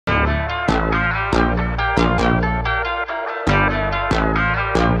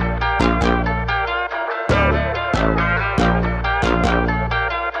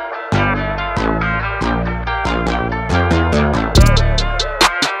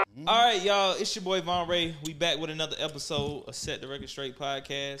right, y'all. It's your boy Von Ray. We back with another episode of Set the Record Straight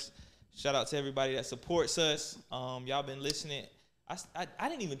podcast. Shout out to everybody that supports us. Y'all been listening. I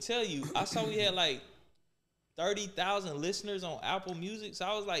didn't even tell you. I saw we had like 30,000 listeners on Apple Music. So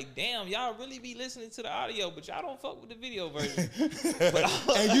I was like, damn, y'all really be listening to the audio, but y'all don't fuck with the video version.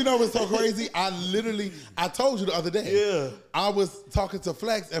 And you know what's so crazy? I told you the other day. Yeah. I was talking to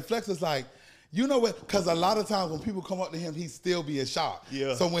Flex, and Flex was like, you know what? Because a lot of times when people come up to him, he still be in shock.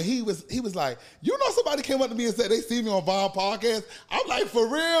 Yeah. So when he was like, you know, somebody came up to me and said they see me on Von podcast. I'm like, for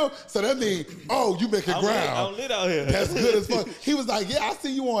real? So that means, oh, you making ground. I'm lit out here. That's good as fuck. He was like, yeah, I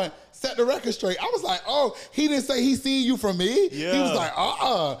see you on Set the Record Straight. I was like, oh, he didn't say he seen you from me. Yeah. He was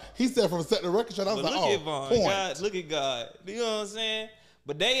like, He said from Set the Record Straight. I was But like, look at Von. point. God, look at God. You know what I'm saying?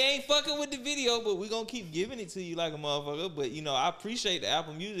 But they ain't fucking with the video, but we gonna keep giving it to you like a motherfucker. But, you know, I appreciate the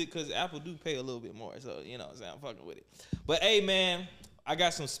Apple Music because Apple do pay a little bit more. So, you know what I'm saying? I'm fucking with it. But, hey, man, I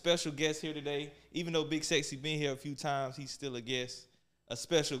got some special guests here today. Even though Big Sexy been here a few times, he's still a guest, a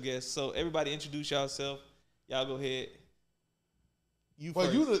special guest. So, everybody introduce yourself. Y'all go ahead. You But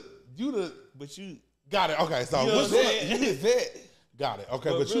first. But you got it. Okay, so You know what I'm saying? you the vet. Got it.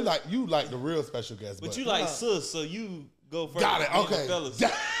 Okay, but really, you like the real special guest. But you like sus, so you go first. Got it. Okay. Fellas.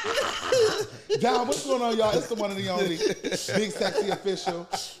 Down, what's going on, y'all? It's the one and the only Big Sexy Official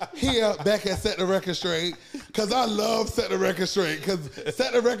here back at Set the Record Straight. Because I love Set the Record Straight. Because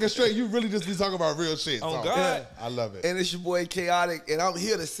Set the Record Straight, you really just be talking about real shit. Oh, so, God. yeah, I love it. And it's your boy Khaotic, and I'm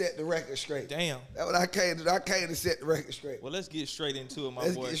here to set the record straight. Damn. That's what I came to. I came to set the record straight. Well, let's get straight into it, my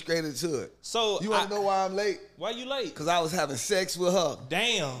Let's boy. get straight into it. So You want to know why I'm late? why you late? Because I was having sex with her.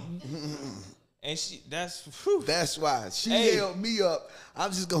 Damn. And that's That's why. She Hey. held me up.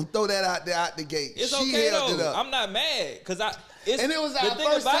 I'm just going to throw that out there out the gate. it's she okay held it though. up. I'm not mad because And it was our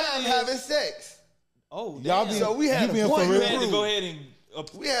first time having sex. Oh, Y'all damn. be, So we had you a being point for you real? had to go ahead and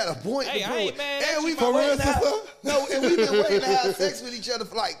We had a point Hey, to I prove ain't it. mad And at we've you, been my waiting to boy. have, no, and we've been waiting to have sex with each other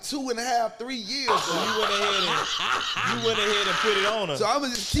for like 2.5, 3 years. so you went ahead and put it on her. So I'm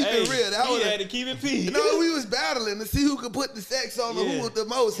gonna just keep Hey, it real. That he was had to keep it P. no, we was battling to see who could put the sex on or Yeah. who was the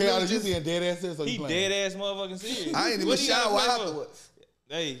most. And it Khaotic, was you just- being dead ass serious or He you playing? dead ass motherfucking serious. I ain't even What he gotta shower play for? afterwards.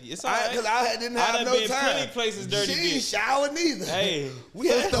 Hey, it's all right. Because I didn't I have done no been time. plenty places dirty She ain't bitch. shower neither. Hey. We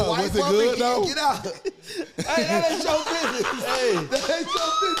had to Sister, wipe was it up good, and though? get out. Hey, that ain't your business. Hey. That ain't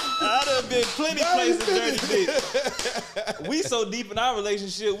your business. I done been plenty That ain't places dirty business. bitch. We so deep in our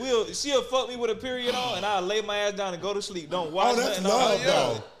relationship, she'll fuck me with a period on and I'll lay my ass down and go to sleep. Don't watch Oh, that's nothing. love, yeah.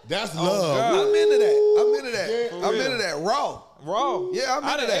 though. That's God. love. I'm into that. I'm into that. Yeah. I'm real. into that. Raw. Raw. Yeah, I'm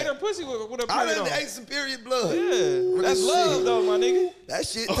I into done ate that. her pussy with a I period done on. ate some period blood. Yeah, that's Shit. love though, my nigga. That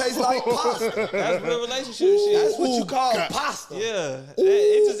shit tastes like pasta. That's real relationship shit. That's what you Ooh, call God. pasta. Yeah,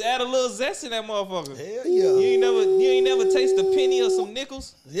 it just add a little zest in that motherfucker. Hell You yeah. ain't never taste a penny or some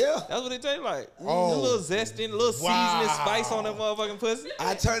nickels. Yeah. That's what it tastes like. Oh. A little zest in, a little seasoning Wow. spice on that motherfucking pussy.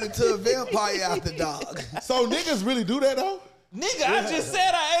 I turned into a vampire after dog. So niggas really do that, though? Nigga, I just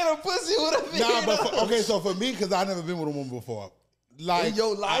said I ate a pussy with a penny. Nah, but okay, so for me, because I've never been with a woman before. Like, In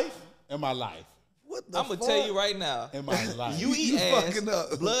your life? In my life. What the I'm gonna fuck? tell you right now. In my life. You eat You ass. fucking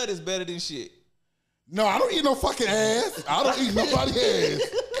up. Blood is better than shit. No, I don't eat no fucking ass. I don't eat nobody's ass.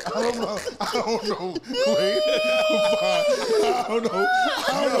 I don't know. Wait. I don't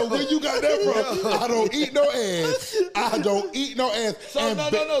know where you got that from. I don't eat no ass. I don't eat no ass. So And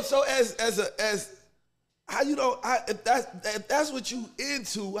no. So as how you don't if that's what you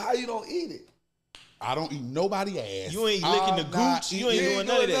into, how you don't eat it? I don't eat nobody ass. You ain't licking the I'm not gooch. You ain't eating- doing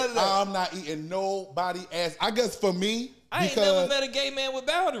none of that. I'm not eating nobody ass. I guess for me, I ain't because never met a gay man with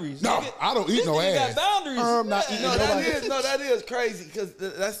boundaries. No, nigga. I don't eat This no nigga ass. got boundaries. I'm not Yeah. eating No, nobody. that is crazy because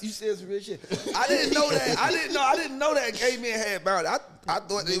that's you said some real shit. I didn't know that. I didn't know that gay men had boundaries. I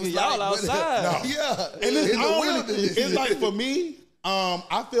thought they was Y'all like outside. No. Yeah, And it's, in the I don't really- wilderness. it's like for me,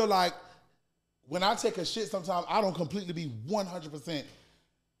 I feel like when I take a shit, sometimes I don't completely be 100%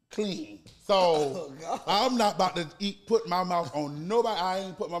 clean. So I'm not about to put my mouth on nobody. I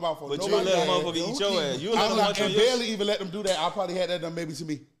ain't put my mouth on But you nobody. let a ass. motherfucker eat your ass. You let I'm him not, munch on and your barely even let them do that. I probably had that done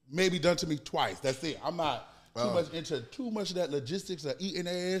maybe done to me twice. That's it. I'm not too much of that logistics of eating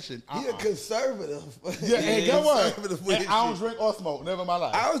ass and He a conservative. yeah. And guess what? Conservative with And his I don't shit. drink or smoke. Never in my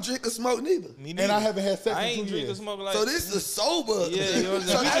life. I don't drink or smoke neither. Me And neither. I haven't had sex I in ain't 2 drinking years. smoking like So this is sober. Yeah, you know what I'm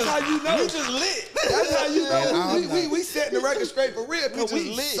So saying? that's how you know. You just lit. That's how you And know I'm we setting the record straight for real because We we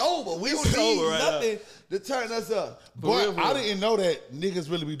just lit. sober. We don't sober need right now. nothing to turn us up. But I didn't know that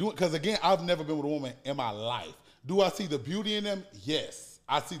niggas really be doing, because again, I've never been with a woman in my life. Do I see the beauty in them? Yes.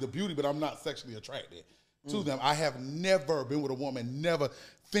 I see the beauty, but I'm not sexually attracted to them. I have never been with a woman, never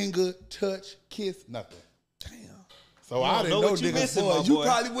finger, touch, kiss, nothing. Damn. So I didn't know what you niggas. missing, Boy, my you boy.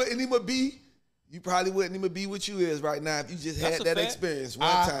 probably wouldn't even be. You probably wouldn't even be what you is right now if you just That's had a that fact. experience one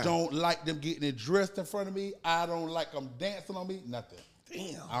I time. don't like them getting it dressed in front of me. I don't like them dancing on me. Nothing. Damn. I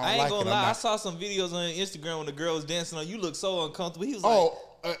don't I ain't like gonna it. I'm lie. I not- saw some videos on Instagram when the girl was dancing on. You look so uncomfortable. He was Oh,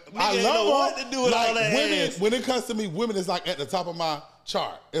 like, I ain't love know them. what to do with all that women. ass. When it comes to me, women is like at the top of my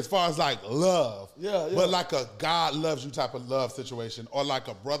chart as far as like love. Yeah. But like a God loves you type of love situation, or like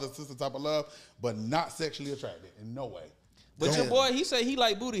a brother sister type of love, but not sexually attracted in no way. but your boy, he said he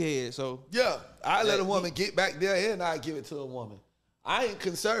like booty head. So Yeah, I let a woman get back there and I give it to a woman. I ain't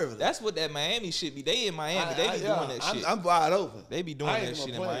conservative. that's what that Miami shit be. They in Miami. They be doing that shit. I'm wide open. They be doing I that ain't shit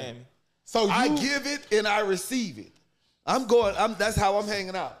in even playing. Miami. So I give it and I receive it. That's how I'm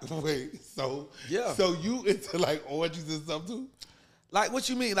hanging out. wait. So Yeah. So you into like orgies and stuff too? Like what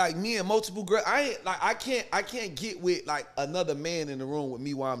you mean? Like me and multiple girls? I can't get with like another man in the room with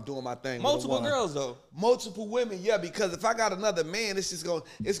me while I'm doing my thing. with a Multiple woman. girls though. Multiple women, yeah, because if I got another man, it's gonna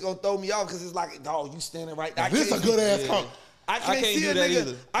throw me off because it's like, dog, you standing right there. This a good ass talk. I can't see do a that nigga.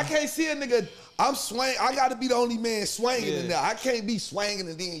 either. I can't see a nigga. I'm swaying. I got to be the only man swinging in Yeah. there. I can't be swinging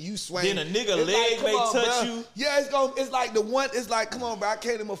and then you swinging. Then a nigga It's leg come may on, touch bruh. you. Yeah, it's like the one. It's like, come on, bro. I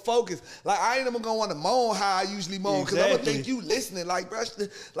can't even focus. Like I ain't even gonna want to moan how I usually moan because I'm gonna Exactly. think you listening. Like, bro,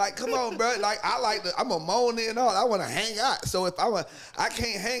 like come on, bro. Like I'm a moaning and all. I want to hang out. So if I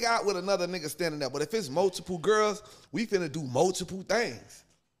can't hang out with another nigga standing there. But if it's multiple girls, we finna do multiple things.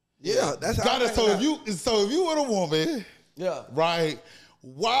 Yeah, that's how. Got I it. So if you were a woman, yeah. right?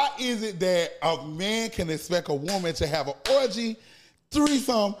 Why is it that a man can expect a woman to have an orgy,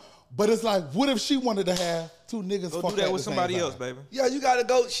 threesome, but it's like, what if she wanted to have two niggas? Go fuck do that at with the same somebody time? else, baby. Yeah, you gotta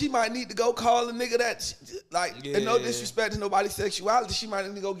go. She might need to go call a nigga that, and no Yeah. disrespect to nobody's sexuality. She might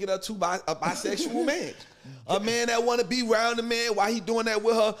need to go get her a bisexual man, a man that want to be around the man while he doing that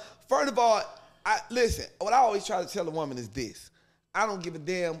with her. First of all, listen. What I always try to tell a woman is this: I don't give a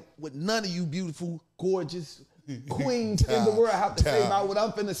damn what none of you beautiful, gorgeous queens in the world have to say about what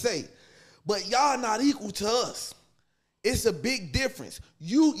I'm finna say, but y'all not equal to us. It's a big difference.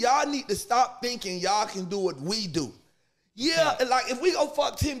 Y'all need to stop thinking y'all can do what we do. Yeah, and like if we go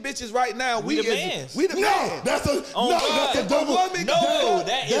fuck 10 bitches right now, We the mans. We the No, man. that's a Oh, no. God. That's a If a double. woman No, go-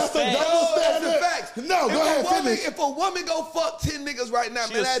 that is that's a facts. double No, that's standard. the facts. No, If go a ahead, woman, finish. If a woman go fuck 10 niggas right now,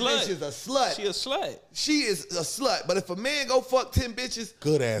 She man, a that slut. bitch is a slut. She a slut. She is a slut. But if a man go fuck 10 bitches,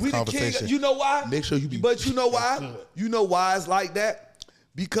 Good ass we the king. conversation. You know why? Make sure you be- But you know why? Good. You know why it's like that?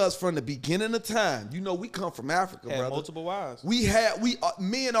 Because from the beginning of time, we come from Africa, Had brother. multiple wives.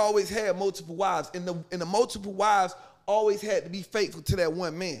 Men always had multiple wives, and the multiple wives always had to be faithful to that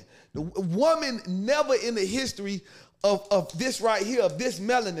one man. The woman never in the history of this right here, of this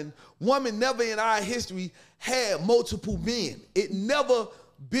melanin, woman never in our history had multiple men. It never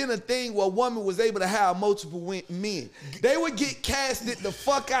been a thing where a woman was able to have multiple men. They would get casted the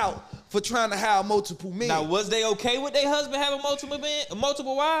fuck out for trying to have multiple men. Now, was they okay with their husband having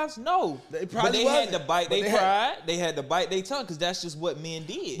multiple wives? No. They but probably they had wasn't. to bite But their they had- pride. They had to bite their tongue because that's just what men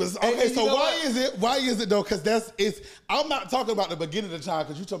did. But, And okay, you so know why what? is it? Why is it though? Because I'm not talking about the beginning of the time.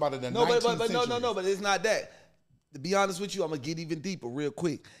 Because you talking about in the No, 19th but century. no, but it's not that. To be honest with you, I'm gonna get even deeper real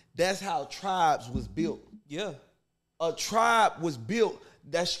quick. That's how tribes was built. Yeah. A tribe was built.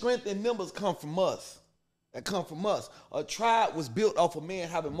 That strength in numbers come from us. That come from us. A tribe was built off a man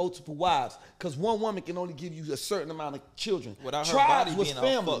having multiple wives, because one woman can only give you a certain amount of children. Without her Tribes body was being all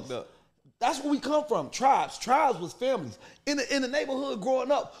families. fucked up. That's where we come from. Tribes was families. In the neighborhood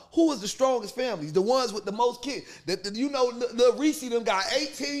growing up, who was the strongest families? The ones with the most kids. The Reese them got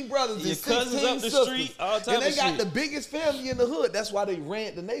 18 brothers Your and 16 cousins up the sisters. street, all type And they of got shit. the biggest family in the hood. That's why they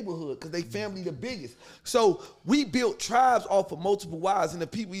ran the neighborhood, because they family the biggest. So we built tribes off of multiple wives, and the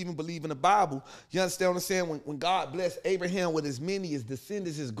people even believe in the Bible. You understand what I'm saying? When God blessed Abraham with as many as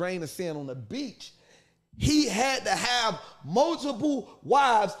descendants as grain of sand on the beach, he had to have multiple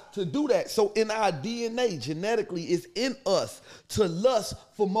wives to do that. So in our DNA, genetically, it's in us to lust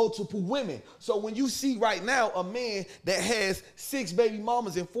for multiple women. So when you see right now a man that has 6 baby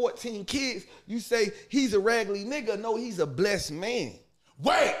mamas and 14 kids, you say he's a raggedy nigga. No, he's a blessed man.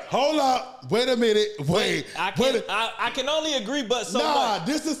 Wait, hold up. Wait a minute. Wait. I can only agree, but so Nah, much.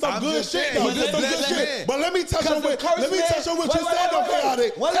 this is some I'm good just shit saying, though. he's This is a some good blessed shit. man. But let me touch on what you said though,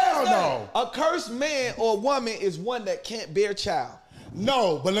 Khaotic. Hell no. A cursed man or woman is one that can't bear child.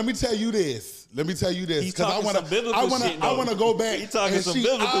 No, but let me tell you this. He's Because talking some biblical shit, I though. want to go back. He talking and some see,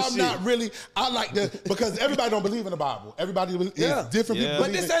 biblical I'm shit. not really. I like the because everybody don't believe in the Bible. Everybody is different Yeah. people.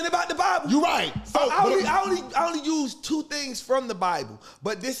 But this ain't about the Bible. You're right. So I only use 2 things from the Bible,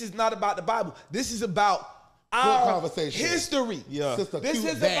 but this is not about the Bible. This is about our conversation. history. Yeah. Sister, This cue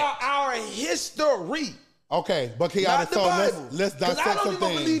is that. about our history. Okay, but Not Khaotic, the so Bible. let's Because dissect I don't some even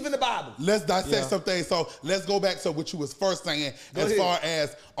things. believe in the Bible. Let's dissect some things. So let's go back to what you was first saying as far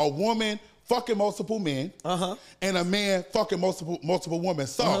as a woman fucking multiple men and a man fucking multiple women.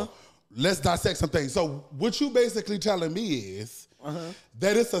 So let's dissect some things. So what you basically telling me is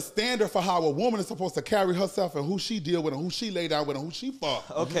that it's a standard for how a woman is supposed to carry herself and who she deal with and who she lay down with and who she fuck.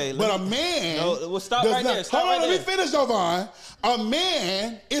 Okay, but a man... No, well, stop does right not, there. Stop hold on, right let me finish, Jovan. A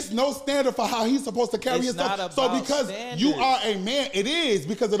man, it's no standard for how he's supposed to carry It's himself. not So about because standards. you are a man, it is,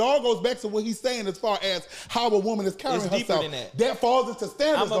 because it all goes back to what he's saying as far as how a woman is carrying It's deeper herself. than that. That falls into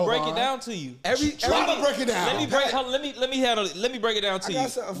standards. I'm gonna break it Jovan. down to you. Try to break it down. Let me break. hold on, let me break it down to got you.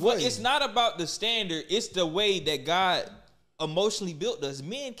 something for What you. it's not about the standard. It's the way that God emotionally built us.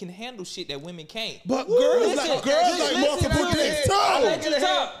 Men can handle shit that women can't. But girls Listen, like listen, multiple listen, dicks too. I let you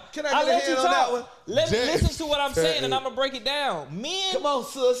talk. Can I I get a let you hand on that talk. one? Listen to what I'm saying, and I'm gonna break it down. Men, Come on,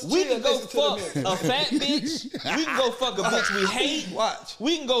 sis. we Chill, can go listen to the fuck man. a fat bitch. We can go fuck a bitch we hate. Watch.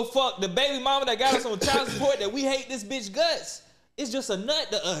 We can go fuck the baby mama that got us on child support that we hate this bitch guts. It's just a nut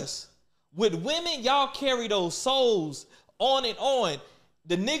to us. With women, y'all carry those souls on and on.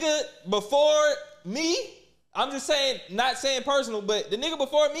 The nigga before me, I'm just saying, not saying personal, but the nigga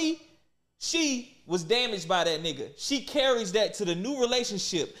before me, she was damaged by that nigga. She carries that to the new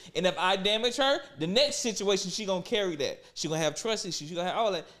relationship. And if I damage her, the next situation, she gonna carry that. She gonna have trust issues. She gonna have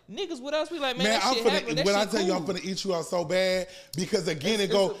all that. Niggas with us, we like, man, Man, that I'm shit finna, happened. That when I shit tell you cool. I'm finna eat you out so bad, because again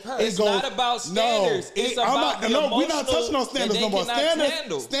It's not about standards. It's about the no, we're not emotional touching on standards that no they more. cannot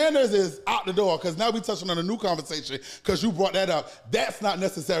handle. Standards is out the door, because now we're touching on a new conversation, because you brought that up. That's not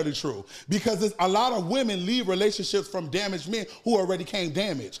necessarily true, because there's a lot of women leave relationships from damaged men who already came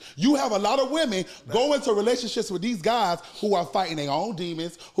damaged. You have a lot of women go into relationships with these guys who are fighting their own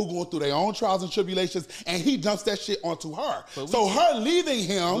demons, who going through their own trials and tribulations, and he dumps that shit onto her. So her leaving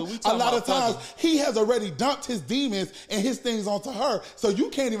him, a lot of times, he has already dumped his demons and his things onto her. So you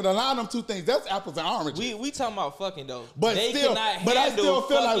can't even align them two things. That's apples and oranges. We talking about fucking though. But they still, cannot but I handle still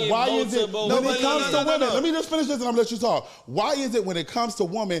feel like, why is it multiple when it comes to men. women? Let me just finish this and I'm gonna let you talk. Why is it when it comes to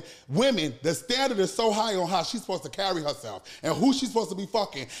women, the standard is so high on how she's supposed to carry herself and who she's supposed to be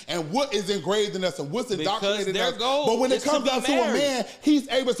fucking and what is engraved in us and what's indoctrinated in their us. goal But when it is to comes be down to a married. man, he's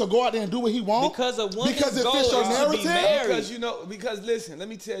able to go out there and do what he wants. Because a woman's because it goal fits your is to be narrative. married. Because listen, let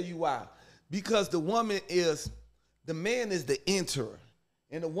me tell you why. Because the man is the enterer,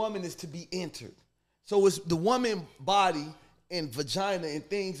 and the woman is to be entered. So it's the woman body and vagina and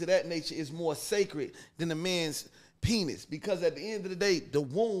things of that nature is more sacred than the man's penis. Because at the end of the day, the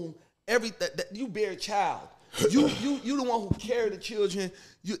womb, you bear a child. You the one who carry the children.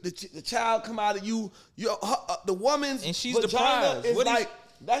 The child come out of you. The woman's And she's the vagina prize. is What is- like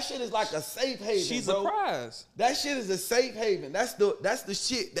that shit is like a safe haven. She's bro. a prize. That shit is a safe haven. That's the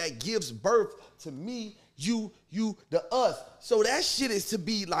shit that gives birth to me, you, the us. So that shit is to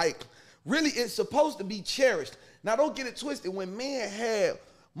be like, really, it's supposed to be cherished. Now don't get it twisted. When men had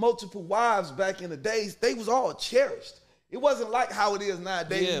multiple wives back in the days, they was all cherished. It wasn't like how it is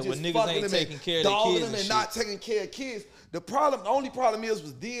nowadays. Yeah, You just when niggas fucking ain't them taking and care of their dogging kids them and and not shit. taking care of kids. The only problem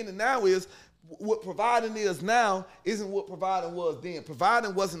was then and now is what providing is now isn't what providing was then.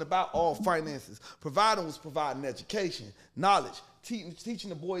 Providing wasn't about all finances. Providing was providing education, knowledge, teaching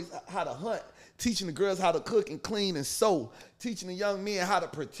the boys how to hunt, teaching the girls how to cook and clean and sew, teaching the young men how to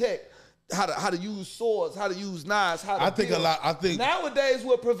protect, how to use swords, how to use knives, how to build. I think nowadays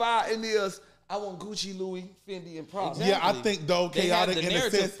what providing is I want Gucci, Louis, Fendi, and Prada. Exactly. Yeah, I think though, They had Khaotic the in a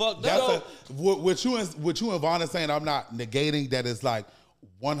narrative sense. fucked That's up. what you and Vaughn are saying. I'm not negating that it's like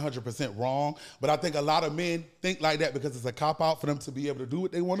 100% wrong, but I think a lot of men think like that because it's a cop out for them to be able to do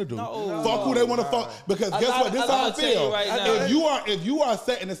what they want to do. Fuck who they want to fuck. Because guess what? This is how I feel. If you are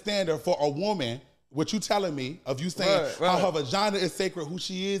setting a standard for a woman. What you telling me of you saying how her vagina is sacred, who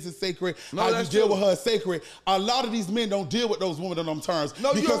she is sacred, how you deal with her is sacred. A lot of these men don't deal with those women on them terms.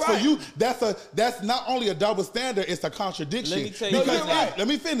 No, because you're right. for you, that's not only a double standard, it's a contradiction. Let me tell you because something. let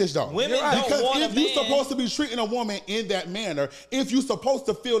me finish though. Women don't because want a if you're man- supposed to be treating a woman in that manner, if you're supposed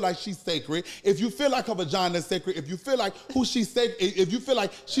to feel like she's sacred, if you feel like her vagina is sacred, if you feel like who she's sacred, if you feel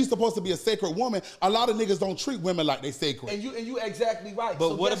like she's supposed to be a sacred woman, a lot of niggas don't treat women like they sacred. And you exactly right. But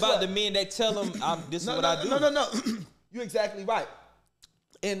So what guess about the men that tell them, this is what I do? No. You're exactly right.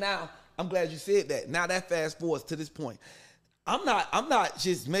 And now I'm glad you said that. Now that fast forwards to this point. I'm not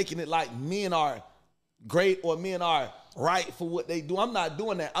just making it like men are great or men are right for what they do. I'm not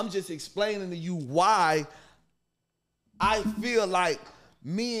doing that. I'm just explaining to you why I feel like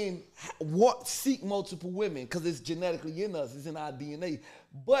men seek multiple women because it's genetically in us. It's in our DNA.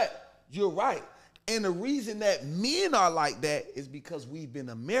 But you're right. And the reason that men are like that is because we've been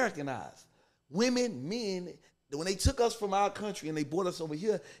Americanized. women, men, when they took us from our country and they brought us over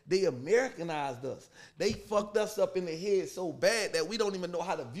here, they Americanized us. They fucked us up in the head so bad that we don't even know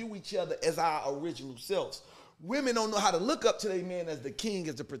how to view each other as our original selves. Women don't know how to look up to their man as the king,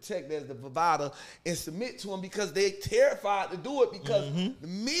 as the protector, as the provider, and submit to him because they're terrified to do it because the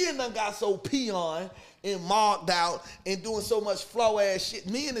men done got so peon and marked out and doing so much flow ass shit.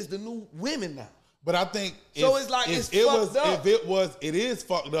 Men is the new women now. But I think so it's like it's fucked up. It is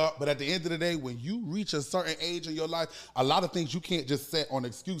fucked up. But at the end of the day, when you reach a certain age in your life, a lot of things you can't just set on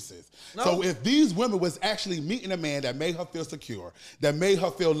excuses. No. So if these women was actually meeting a man that made her feel secure, that made her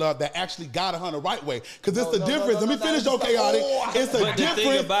feel loved, that actually guided her the right way, because it's the difference. Let me finish, though, Chaotic. It's a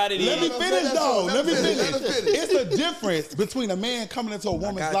difference. Let me finish, though. Let me finish. It's a difference between a man coming into a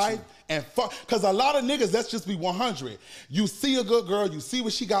woman's life and fuck, because a lot of niggas, let's just be 100. You see a good girl, you see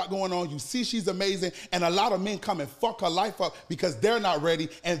what she got going on, you see she's amazing, and a lot of men come and fuck her life up because they're not ready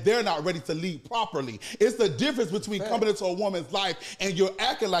and they're not ready to lead properly. It's the difference between coming into a woman's life and you're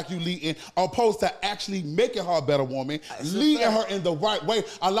acting like you leading, opposed to actually making her a better woman, leading her in the right way.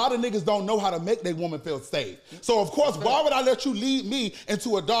 A lot of niggas don't know how to make their woman feel safe. So of course, why would I let you lead me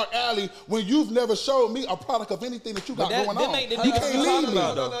into a dark alley when you've never showed me a product of anything that you got going on? You can't lead me.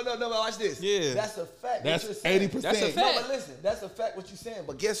 No, watch this. Yeah. That's a fact. That's 80%. That's a fact. No, but listen, that's a fact what you're saying.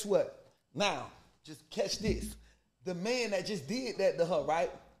 But guess what? Now, just catch this. The man that just did that to her, right?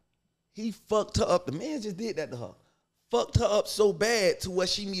 He fucked her up. The man just did that to her. Fucked her up so bad to where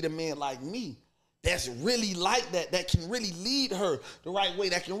she meet a man like me that's really like that can really lead her the right way,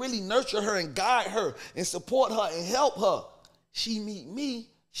 that can really nurture her and guide her and support her and help her. She meet me.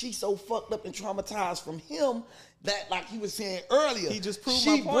 She so fucked up and traumatized from him that, like he was saying earlier, he just proved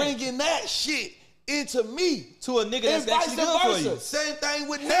my point. She bringing that shit into me. To a nigga that's actually good for you. Same thing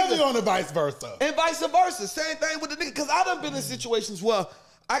with niggas. Heavy on the vice versa. And vice versa. Same thing with the nigga. Because I done been in situations where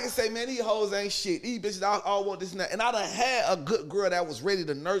I can say, man, these hoes ain't shit. These bitches all want this and that. And I done had a good girl that was ready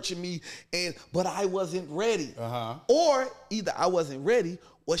to nurture me, but I wasn't ready. Or either I wasn't ready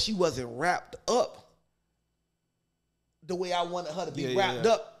or she wasn't wrapped up the way I wanted her to be wrapped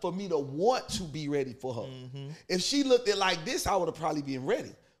up for me to want to be ready for her. If she looked at like this, I would have probably been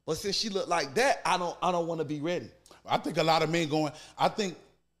ready. But since she looked like that, I don't want to be ready. I think a lot of men I think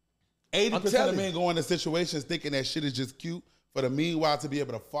 80% of men go into situations thinking that shit is just cute for the meanwhile to be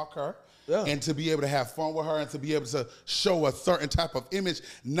able to fuck her. And to be able to have fun with her and to be able to show a certain type of image,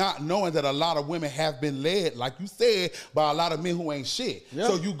 not knowing that a lot of women have been led, like you said, by a lot of men who ain't shit.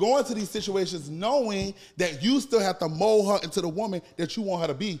 So you go into these situations knowing that you still have to mold her into the woman that you want her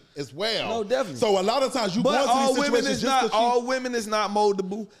to be as well. No, definitely. So a lot of times you go into these situations all women is not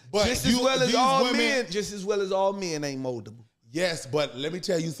moldable. But just as well as all men ain't moldable. Yes, but let me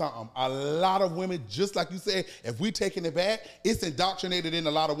tell you something. A lot of women, just like you said, if we taking it back, it's indoctrinated in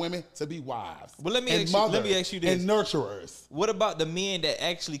a lot of women to be wives. But let me ask you this. And nurturers. What about the men that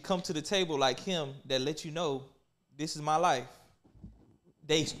actually come to the table like him that let you know this is my life?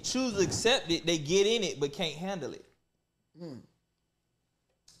 They choose to accept it, they get in it, but can't handle it.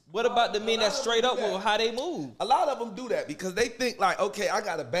 What about the men that straight up with how they move? A lot of them do that because they think like, okay, I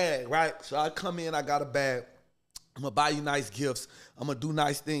got a bag, right? So I come in, I got a bag. I'm gonna buy you nice gifts. I'm gonna do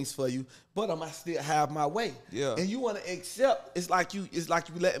nice things for you, but I'm gonna still have my way. And you wanna accept, it's like you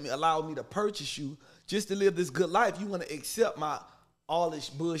allow me to purchase you just to live this good life. You wanna accept all this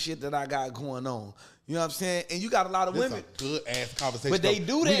bullshit that I got going on. You know what I'm saying? And you got a lot of women. A good ass conversation. But they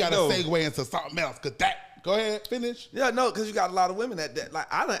do that. We gotta segue into something else, cause go ahead, finish. Yeah, no, because you got a lot of women that like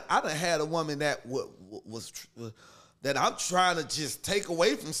I done had a woman that was that I'm trying to just take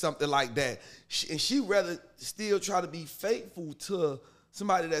away from something like that. And she rather still try to be faithful to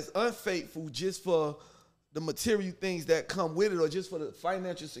somebody that's unfaithful just for the material things that come with it or just for the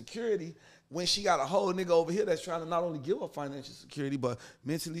financial security when she got a whole nigga over here that's trying to not only give her financial security, but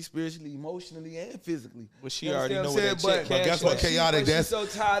mentally, spiritually, emotionally, and physically. Well, she already know what that check. But guess what, Chaotic? That's so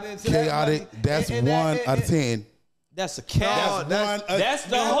tied into Chaotic. That's 1 out of 10. That's a cap. That's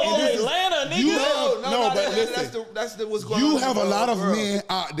the no, whole Atlanta, nigga. No, but listen. That's what's going on. You have a lot of men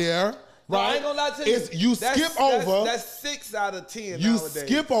out there, right? I ain't gonna lie to you. You skip over. That's 6 out of 10 You nowadays.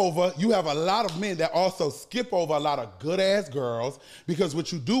 skip over. You have a lot of men that also skip over a lot of good ass girls because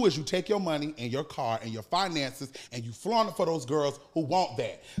what you do is you take your money and your car and your finances and you flaunt it for those girls who want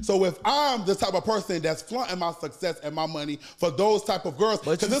that. So if I'm the type of person that's flaunting my success and my money for those type of girls,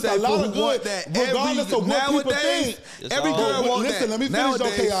 because there's a lot of good, regardless of what people think. Every girl wants that. Listen, let me finish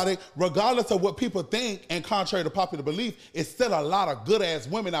though, Chaotic. Regardless of what people think and contrary to popular belief, it's still a lot of good ass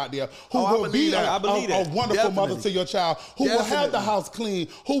women out there who I will be believe that. I believe a that. wonderful Definitely. mother to your child, who will have the Definitely. house clean,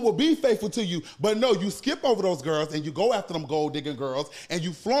 who will be faithful to you. But no, you skip over those girls and you go after them gold digging girls and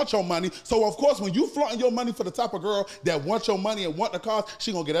you flaunt your money. So of course, when you flaunting your money for the type of girl that wants your money and want the cars,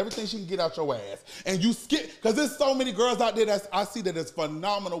 she gonna get everything she can get out your ass. And you skip, because there's so many girls out there that I see that is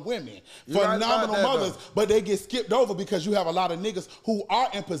phenomenal women, You're right phenomenal about that, mothers, though. but they get skipped over because you have a lot of niggas who are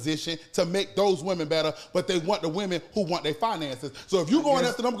in position to make those women better, but they want the women who want their finances. So if you going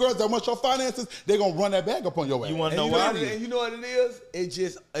after them girls that want your finances, they're gonna run that bag up on your ass. You want to know And you know why? what it- and you know what it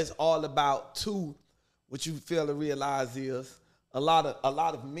is? It's all about two. What you fail to realize is a lot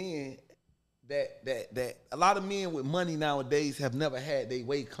of men a lot of men with money nowadays have never had their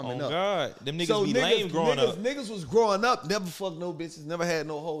way coming Oh up. God, them niggas be lame growing up. Niggas was growing up, never fucked no bitches, never had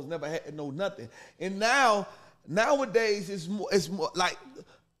no hoes, never had no nothing. And nowadays it's more like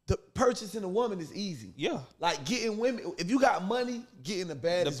the purchasing a woman is easy. Yeah. Like getting women, if you got money, getting the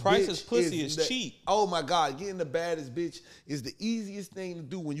baddest The price bitch of pussy is cheap. Oh my God, getting the baddest bitch is the easiest thing to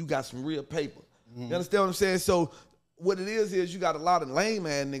do when you got some real paper. You understand what I'm saying? So what it is you got a lot of lame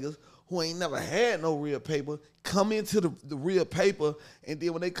ass niggas who ain't never had no real paper come into the real paper, and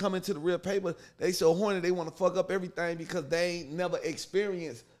then when they come into the real paper, they so horny they want to fuck up everything because they ain't never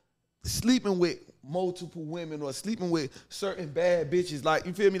experienced sleeping with multiple women or sleeping with certain bad bitches. Like,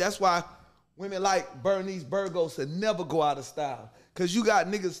 you feel me? That's why women like Bernice Burgos will never go out of style. Because you got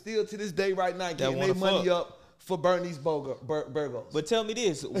niggas still to this day right now getting their money up for Bernice Burgos. But tell me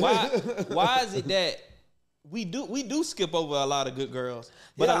this, why is it that we do skip over a lot of good girls,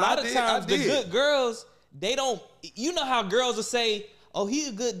 but Yeah, a lot I of did, times I the did. good girls, they don't, you know how girls will say, oh, he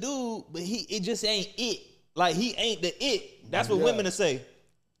a good dude, but it just ain't it. Like, he ain't the it. That's what women will say.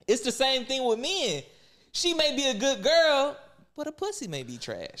 It's the same thing with men. She may be a good girl, but her pussy may be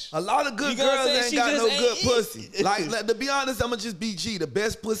trash. A lot of good You know what I'm girls saying? ain't She got just no ain't good it. pussy. Like, to be honest, I'm going to just be G. The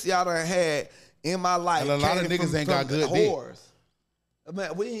best pussy I done had in my life And a lot of came niggas from, ain't got from good dick. whores.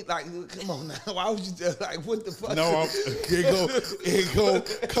 Man, we ain't like, come on now. Why would you just, like, what the fuck? No, it go.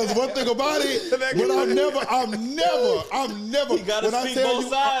 Because one thing about it, when I'm never. You gotta when I speak tell both you,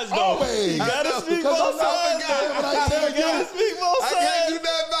 sides, though. always. You gotta speak 'Cause both I'm sides. not- when I tell You gotta you, speak both I can't do sides.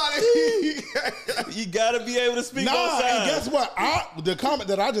 nothing about it. You gotta be able to speak both Nah, sides. and guess what? The comment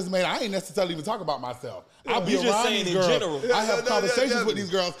that I just made, I ain't necessarily even talking about myself. I be You just around saying these in girls. general. I have No, conversations with these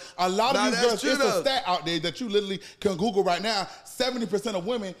girls. A lot of Nah, these that's girls, true, it's a though. stat out there that you literally can Google right now. 70% of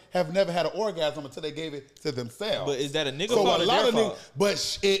women have never had an orgasm until they gave it to themselves. But is that a nigga So fault a or lot their of niggas, fault?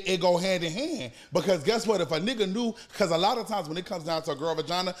 but it go hand in hand, because guess what? If a nigga knew, because a lot of times when it comes down to a girl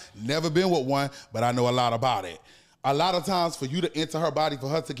vagina, never been with one, but I know a lot about it. A lot of times for you to enter her body, for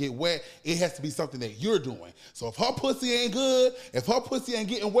her to get wet, it has to be something that you're doing. So if her pussy ain't good, if her pussy ain't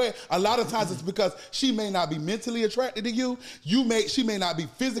getting wet, a lot of times it's because she may not be mentally attracted to you. She may not be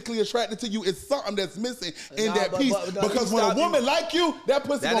physically attracted to you. It's something that's missing in Nah, that but- piece. but because you when a stop woman me. like you, that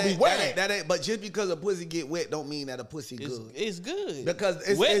pussy gonna be wet. That ain't, but just because a pussy get wet don't mean that a pussy good. It's good. Because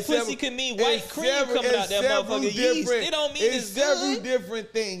wet pussy can mean white cream coming out that motherfucker yeast. It don't mean it's several good.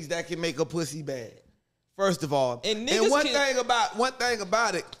 different things that can make a pussy bad. First of all, And and niggas one can- thing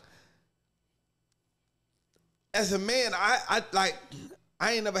about it, as a man,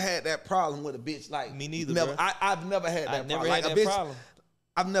 I ain't never had that problem with a bitch. Like, Me neither, Never, bro. I've never had that I've never problem. had Like, that a bitch, problem.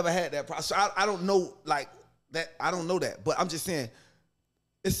 I've never had that problem. So I don't know like that. I don't know that, but I'm just saying.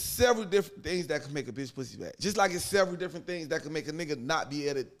 It's several different things that can make a bitch pussy bad. Just like it's several different things that can make a nigga not be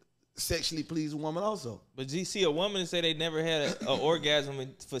able to sexually please a woman also. But you see a woman say they never had an orgasm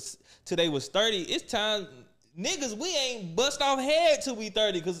till they was 30. It's time, niggas, we ain't bust off head till we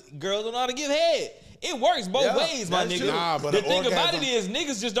 30 because girls don't know how to give head. It works both ways, my that's nigga. true. Nah, but the an thing about it orgasm- is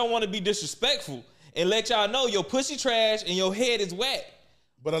niggas just don't want to be disrespectful and let y'all know your pussy trash and your head is wet.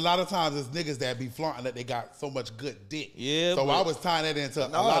 But a lot of times it's niggas that be flaunting that they got so much good dick. Yeah, So but- I was tying that into a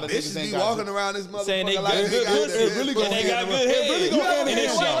No, lot of bitches niggas ain't be got walking good- around this motherfucker Saying they like got they good got pussy, that it really big go and they pussy. got hand good in- head. it really go hand in And it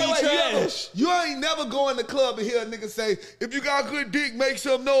hand, shit though. be You trash. You ain't never go in the club and hear a nigga say, if you got good dick, make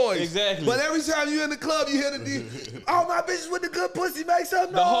some noise. Exactly. But every time you in the club, you hear the dick, all my bitches with the good pussy, make some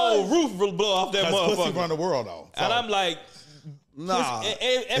noise. The whole roof will blow off that 'Cause pussy motherfucker. run the world though. So, And I'm like, Nah.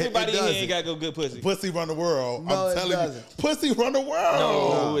 everybody it in here doesn't. ain't got good pussy. pussy run the world. No, I'm it telling doesn't. you, pussy run the world.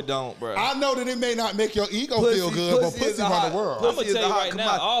 No, it don't, bro. I know that it may not make your ego feel good, but is pussy a run hot- the world. I'ma pussy is tell a you hot right now,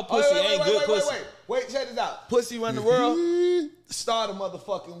 commodity. all pussy ain't good pussy. Wait, check this out. Pussy run the world. Start a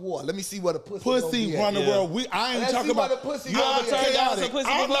motherfucking war. Let me see what a pussy Pussy gonna run be the at. world. I ain't Let's talking see what about the pussy I'm gonna be at. Turn down some chaotic. pussy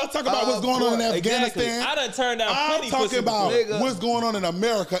I'm before? not talking about what's going on in Exactly. Afghanistan. I done turned down I'm plenty talking pussy about before. Nigga. what's going on in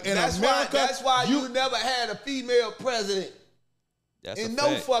America. In That's America, why you never had a female president. That's in a no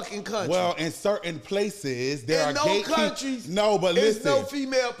fact. fucking country. Well, in certain places, there in are no gatekeepers. countries, No, but there's listen. no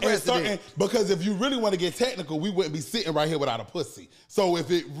female president. Because if you really want to get technical, we wouldn't be sitting right here without a pussy. So if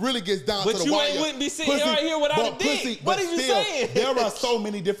it really gets down But to the you wire, wouldn't be sitting right here without a dick. What are you saying? There are so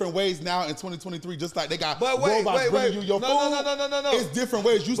many different ways now in 2023, just like they got But wait, robots bringing you your food. No. It's different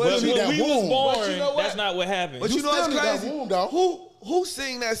ways. You But still need when that we womb. was born, But you know what? that's not what happened. But You you know still what's need that crazy? womb, though. Who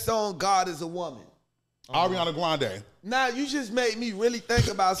sang that song, God is a Woman? Ariana Grande. Now, you just made me really think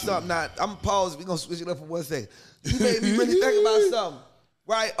about something. Now, I'm going to pause. We're going to switch it up for 1 second. You made me really think about something,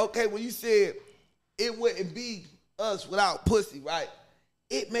 right? Okay, when you said it wouldn't be us without pussy, right?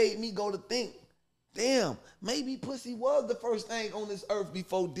 It made me go to think, damn, maybe pussy was the first thing on this earth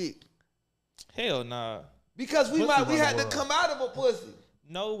before dick. Hell nah. Because we Pussy had was to the come out of a pussy.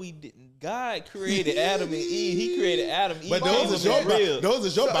 No, we didn't. God created Adam and Eve. He created Adam and Eve. But those are your real. biblical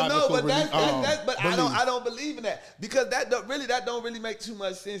but I beliefs. don't believe in that because that don't really make too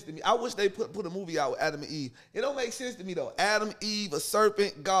much sense to me. I wish they put a movie out with Adam and Eve. It don't make sense to me though. Adam, Eve, a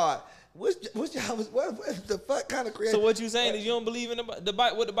serpent, God. What the fuck kind of creation? So what you saying is you don't believe in the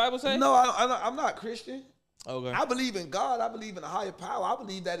Bible? What the Bible say? No, I'm not Christian. Okay. I believe in God. I believe in a higher power. I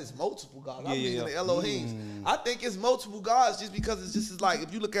believe that it's multiple gods. I believe in the Elohim. I think it's multiple gods just because it's just like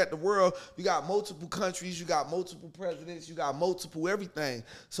if you look at the world, you got multiple countries, you got multiple presidents, you got multiple everything.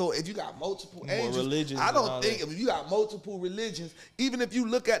 So if you got multiple angels, religions I and don't all think that. if you got multiple religions, even if you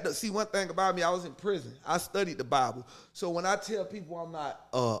look at see one thing about me, I was in prison. I studied the Bible. So when I tell people I'm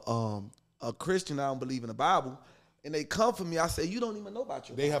not a Christian, I don't believe in the Bible. And they come for me, I say, you don't even know about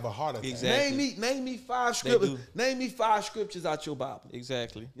your Bible. They have a heart attack. Exactly. Name me 5 scriptures. Name me 5 scriptures out your Bible.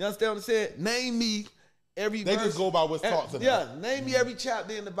 Exactly. You understand what I'm saying? Name me every They verse. just go by what's taught to them. Yeah, name me every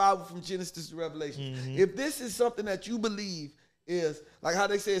chapter in the Bible from Genesis to Revelation. If this is something that you believe is, like how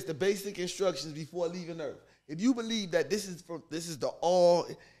they say it's the basic instructions before leaving earth. If you believe that this is the all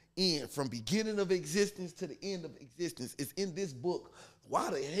end, from beginning of existence to the end of existence, it's in this book. Why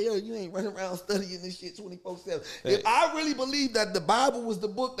the hell you ain't running around studying this shit 24/7? If I really believe that the Bible was the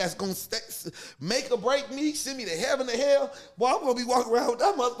book that's gonna make or break me, send me to heaven or hell, boy, I'm gonna be walking around with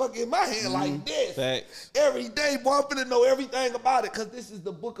that motherfucker in my hand like this. Facts. Every day, boy, I'm finna know everything about it because this is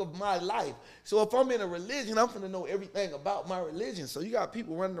the book of my life. So if I'm in a religion, I'm finna know everything about my religion. So you got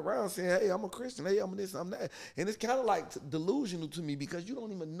people running around saying, hey, I'm a Christian, hey, I'm this, I'm that. And it's kind of like delusional to me because you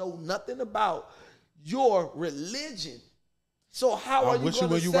don't even know nothing about your religion. So how are you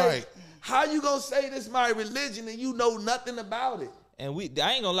gonna say? How you gonna say this is my religion and you know nothing about it? And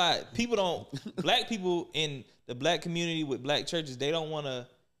I ain't gonna lie, black people in the black community with black churches, they don't want to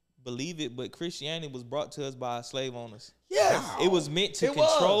believe it, but Christianity was brought to us by slave owners. Yes. It was meant to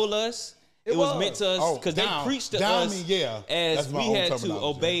control us. It was meant to us because they preached to us as we had to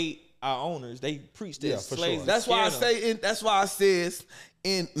obey our owners. They preached as slaves. Sure. That's why I say that's why I says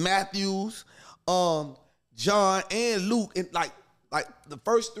in Matthew's, John and Luke, and like the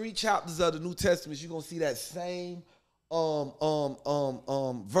first 3 chapters of the New Testament, you're gonna see that same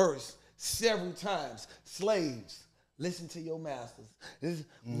verse several times. Slaves, listen to your masters.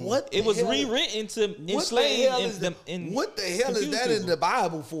 What it was rewritten to enslave what the hell is that in the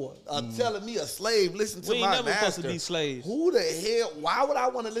Bible for? Telling me a slave listen to we my ain't never master. supposed to be slaves. Who the hell? Why would I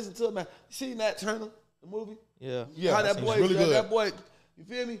want to listen to a man? You seen Nat Turner, the movie? Yeah. How that boy, really good. that boy. You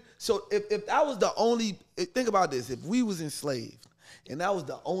feel me? So if that was the only, think about this. If we was enslaved and that was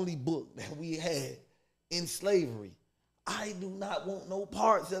the only book that we had in slavery, I do not want no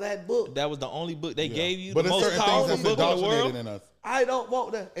parts of that book. That was the only book they gave you. But the there's most certain powerful things that's book in the world. indoctrinated in us. I don't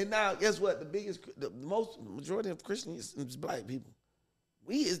want that. And now, guess what? The majority of Christians is black people.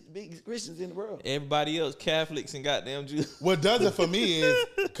 We is the biggest Christians in the world. Everybody else, Catholics and goddamn Jews. What does it for me is,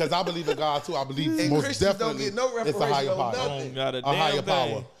 because I believe in God too, I believe And most Christians don't definitely get no it's a higher reparation on power. nothing. Got A higher damn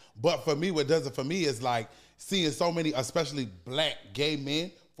thing. power. But for me, what does it for me is like seeing so many, especially black gay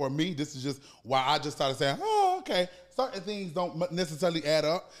men. For me, this is just why I just started saying, oh, okay, certain things don't necessarily add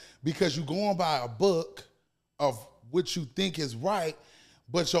up because you're going by a book of what you think is right,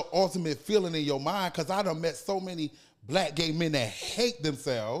 but your ultimate feeling in your mind, because I done met so many black gay men that hate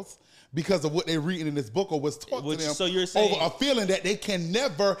themselves because of what they're reading in this book or what's taught to them. So you're saying, over a feeling that they can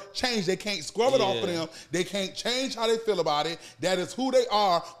never change. They can't scrub it off of them. They can't change how they feel about it. That is who they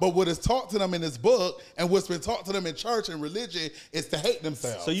are. But what is taught to them in this book and what's been taught to them in church and religion is to hate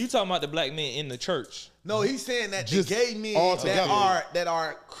themselves. So you talking about the black men in the church? No, he's saying that Just the gay men all together. that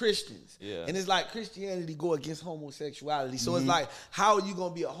are Christians. Yeah. And it's like Christianity go against homosexuality. So it's like, how are you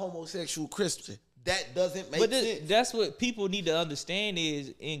gonna be a homosexual Christian? That doesn't make sense. That's what people need to understand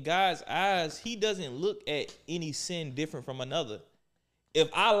is in God's eyes, he doesn't look at any sin different from another. if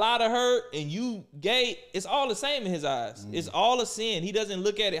I lie to her and you gay, it's all the same in his eyes. It's all a sin. He doesn't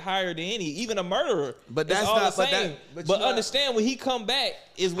look at it higher than any, even a murderer. But that's it's all not the same. But understand when he come back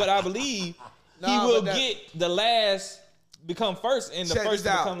is what I believe. He will get the last become first and the first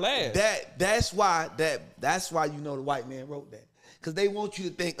become last. That's why you know the white man wrote that. Because they want you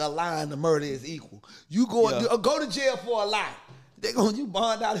to think a lie and a murder is equal. You go to jail for a lie. You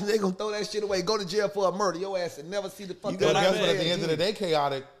bond out and they gonna throw that shit away. Go to jail for a murder. Your ass will never see the fucking light. That's what at the end of the day,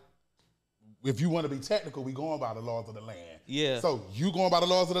 Khaotic, if you want to be technical, we going by the laws of the land. Yeah. So you going by the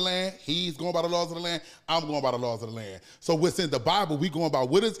laws of the land, he's going by the laws of the land, I'm going by the laws of the land. So what's in the Bible, we going by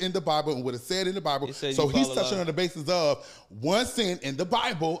what is in the Bible and what is said in the Bible. So he's touching on the basis of one sin in the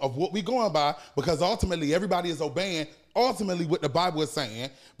Bible of what we going by, because ultimately everybody is obeying ultimately what the Bible is saying,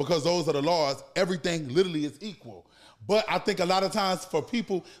 because those are the laws. Everything literally is equal. But I think a lot of times for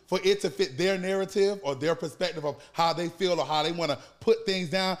people, for it to fit their narrative or their perspective of how they feel or how they want to put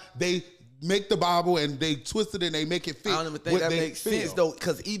things down, they make the Bible and they twist it and they make it fit. I don't even think that makes sense though,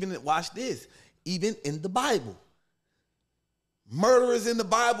 because watch this, even in the Bible, murderers in the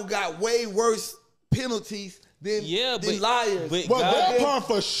Bible got way worse penalties than liars. Well, that part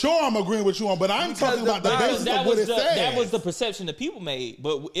for sure I'm agreeing with you on, but I'm talking about the basis of what it says. That was the perception that people made.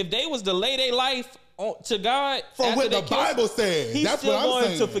 But if they was to lay their life to God, for what the Bible says, he's that's still what I'm going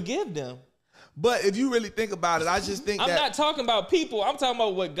saying. to forgive them. But if you really think about it, I just think I'm not talking about people. I'm talking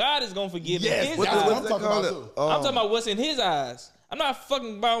about what God is going to forgive in his eyes. I'm talking about too. I'm talking about what's in his eyes. I'm not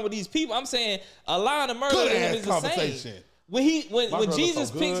fucking about with these people. I'm saying a lie and a murder to him is the same. When Jesus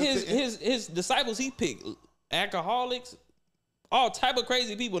picked his disciples, he picked alcoholics, all type of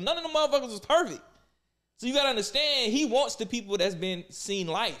crazy people. None of them motherfuckers was perfect. So you got to understand, he wants the people that's been seen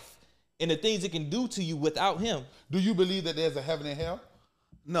life and the things it can do to you without him. Do you believe that there's a heaven and hell?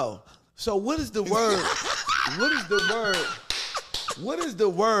 No. So what is the word? What is the word? What is the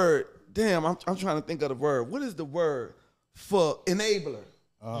word? Damn, I'm trying to think of the word. What is the word for enabler?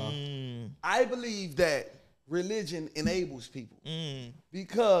 I believe that religion enables people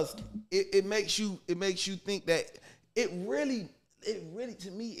because it makes you think that it really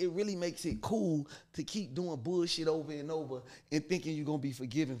to me it really makes it cool to keep doing bullshit over and over and thinking you're gonna be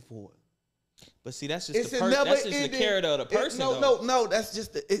forgiven for it. But see, that's just the character of the person. No. That's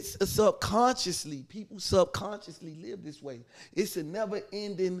just it's subconsciously. People subconsciously live this way. It's a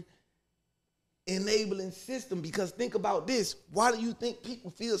never-ending enabling system. Because think about this: why do you think people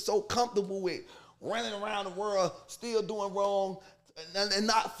feel so comfortable with running around the world, still doing wrong, and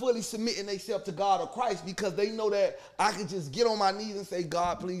not fully submitting themselves to God or Christ? Because they know that I can just get on my knees and say,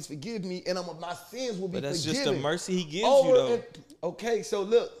 "God, please forgive me," and my sins will be forgiven. But that's just the mercy He gives you, though. Okay, so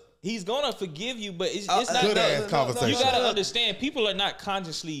look. He's gonna forgive you, but it's not good ass conversation. You gotta understand, people are not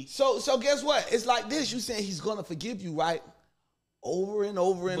consciously. So guess what? It's like this. You saying he's gonna forgive you, right? Over and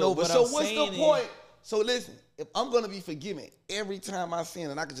over and over. So what's the point? So listen, if I'm gonna be forgiven every time I sin,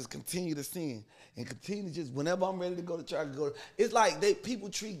 and I can just continue to sin and continue to just whenever I'm ready to go to church, I can go. It's like people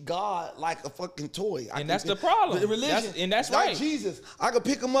treat God like a fucking toy. And that's the problem. Religion, that's like right. Jesus, I can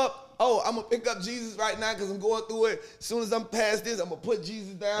pick him up. Oh, I'm gonna pick up Jesus right now because I'm going through it. As soon as I'm past this, I'm gonna put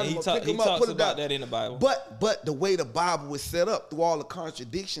Jesus down. I'm gonna pick him up, put him down. That in the Bible. But the way the Bible was set up, through all the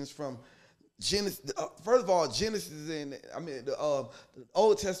contradictions from Genesis. First of all, Genesis and the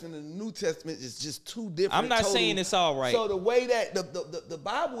Old Testament and the New Testament is just two different. I'm not saying it's all right. So the way that the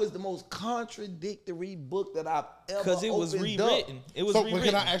Bible is the most contradictory book that I've ever because it was rewritten. It was rewritten.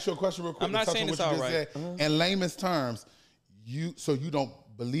 Can I ask you a question real quick? I'm not saying it's all right. In layman's terms, you don't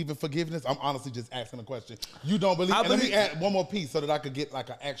believe in forgiveness? I'm honestly just asking a question. You don't believe, and let me add one more piece so that I could get like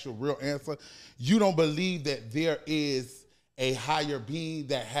an actual real answer. You don't believe that there is a higher being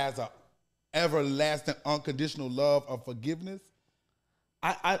that has a everlasting unconditional love of forgiveness?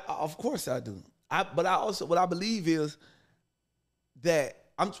 I of course I do. But I also, what I believe is that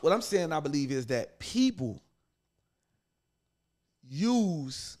I believe is that people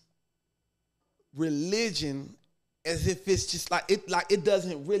use religion as if it's just like it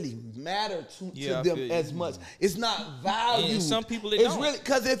doesn't really matter to them as much. It's not valued. And some people it's don't. Really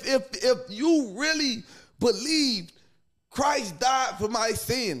because if you really believe Christ died for my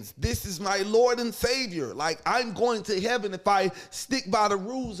sins, this is my Lord and Savior, like I'm going to heaven if I stick by the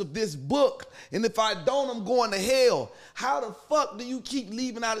rules of this book, and if I don't, I'm going to hell. How the fuck do you keep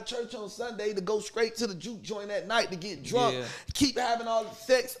leaving out of church on Sunday to go straight to the juke joint at night to get drunk, keep having all the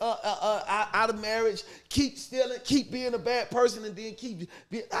sex out of marriage, keep stealing, keep being a bad person, and then keep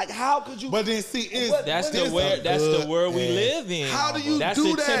being, like, how could you? But then see, that's the world we live in. How do you that's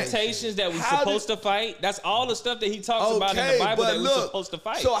do the that? temptations that we're supposed to fight. That's all the stuff that he talks about in the Bible that we're supposed to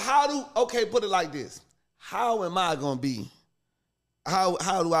fight. So put it like this. How am I going to be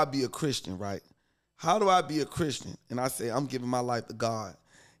how do I be a Christian, right? How do I be a Christian? And I say, I'm giving my life to God.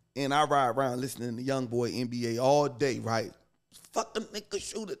 And I ride around listening to Young Boy NBA all day, right? Fuck a nigga,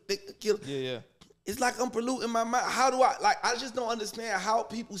 shoot a nigga, kill. Yeah. It's like I'm polluting my mind. How do I just don't understand how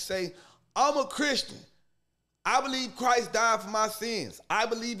people say, I'm a Christian. I believe Christ died for my sins. I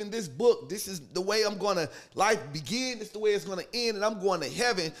believe in this book. This is the way life begin. This is the way it's gonna end, and I'm going to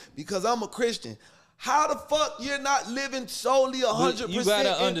heaven because I'm a Christian. How the fuck you're not living solely 100% You gotta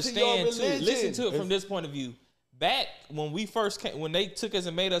into understand your religion? too. Listen to it from this point of view. Back when we first came, when they took us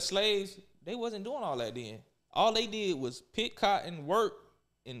and made us slaves, they wasn't doing all that then. All they did was pick cotton, work,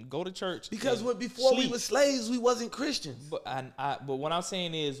 and go to church. Because before we were slaves, we wasn't Christians. But but what I'm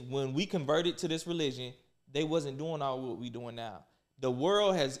saying is, when we converted to this religion, they wasn't doing all what we doing now. The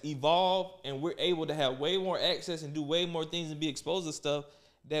world has evolved, and we're able to have way more access and do way more things and be exposed to stuff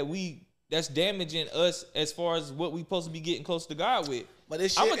that's damaging us as far as what we supposed to be getting close to God with. But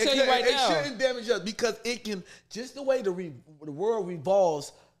I'm gonna tell you right now, it shouldn't damage us because it can, just the way the world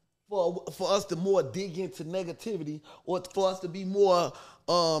revolves for us to more dig into negativity or for us to be more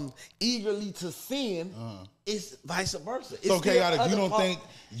eagerly to sin, it's vice versa. It's so Khaotic,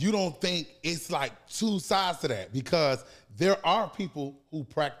 you don't think it's like two sides to that, because there are people who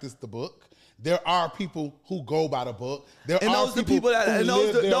practice the book. There are people who go by the book. There are those the people that who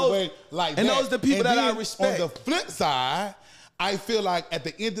live their way like that. And those the people that I respect. On the flip side, I feel like at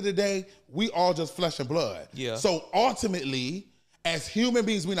the end of the day, we all just flesh and blood. Yeah. So ultimately, as human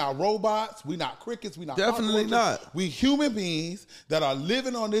beings, we're not robots, we're not crickets, we're not definitely not. We human beings that are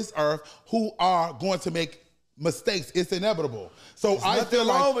living on this earth who are going to make mistakes. It's inevitable. So I feel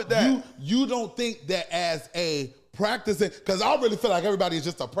like you don't think that as a practicing, because I really feel like everybody is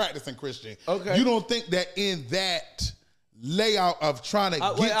just a practicing Christian. Okay. You don't think that in that layout of trying to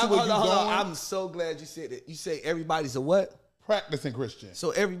get to where you're going? I'm so glad you said it. You say everybody's a what? Practicing Christian.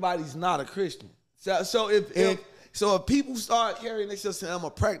 So everybody's not a Christian. So if people start carrying themselves saying I'm a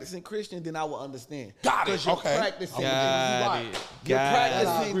practicing Christian, then I will understand. Got it. Because you're Okay. practicing. Got it. You're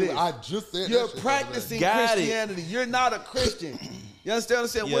practicing this. I just said You're that shit practicing Got it. Christianity. You're not a Christian. You understand what I'm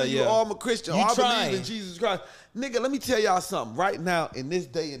saying? Yeah, What are you? yeah. Oh, I'm a Christian. You I trying. believe in Jesus Christ. Nigga, let me tell y'all something. Right now, in this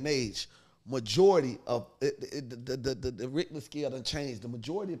day and age, majority of the Richter scale done changed. The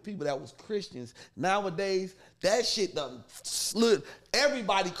majority of people that was Christians nowadays, that shit done slid.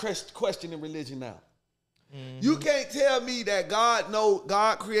 Everybody questioning religion now. Mm-hmm. You can't tell me that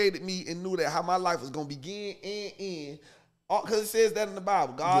God created me and knew that how my life was gonna begin and end. Because it says that in the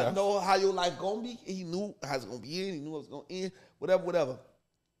Bible. God know how your life gonna be. He knew how it's gonna be in. He knew it was gonna end. Whatever.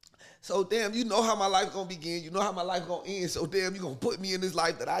 So damn, you know how my life gonna begin. You know how my life gonna end. So damn, you gonna put me in this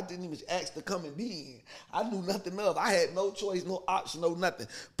life that I didn't even ask to come and be in. I knew nothing of. I had no choice, no option, no nothing.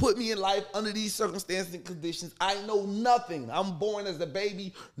 Put me in life under these circumstances and conditions. I know nothing. I'm born as a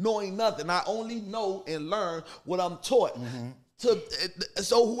baby knowing nothing. I only know and learn what I'm taught. Mm-hmm.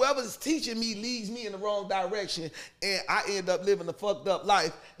 So whoever's teaching me leads me in the wrong direction, and I end up living a fucked up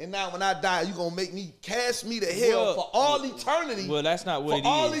life. And now when I die, you gonna make me cast me to hell for all eternity. Well, that's not what it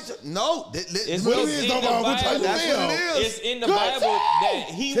is. No, it's in the Bible. That's what it is. It's in the Bible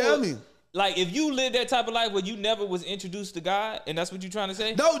that he tell me. Like, if you live that type of life where you never was introduced to God, and that's what you're trying to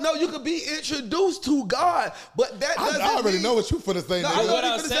say? No, you could be introduced to God, but that doesn't I already know what you for the saying. No, what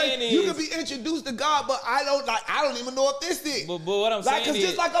I'm saying is, you could be introduced to God, but I don't even know if this is. But what I'm saying is,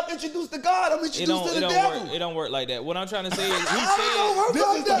 just like I'm introduced to God, I'm introduced to the devil. It don't work like that. What I'm trying to say is, he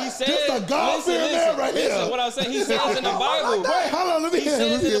said, this is a God-fearing man right here. Listen, what I'm saying, he says in the Bible. Wait, hold on, let me hear.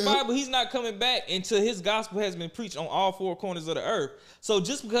 He says in the Bible, he's not coming back until his gospel has been preached on all four corners of the earth. So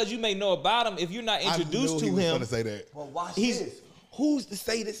just because you may know about him, if you're not introduced to him, to say that. Well, watch this. Who's to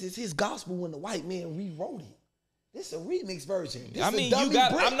say this is his gospel when the white man rewrote it? This is a remix version. I'm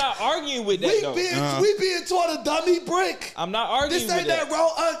not arguing with that. We being taught a dummy brick. I'm not arguing with that. This ain't that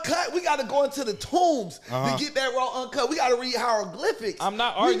raw uncut. We got to go into the tombs to get that raw uncut. We got to read hieroglyphics. I'm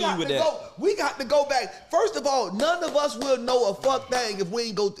not arguing with that. We got to go back. First of all, none of us will know a fuck thing if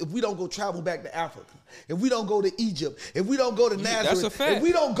we don't go travel back to Africa. If we don't go to Egypt, if we don't go to Nazareth, that's a fact. If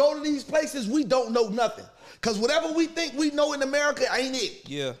we don't go to these places, we don't know nothing. Because whatever we think we know in America ain't it.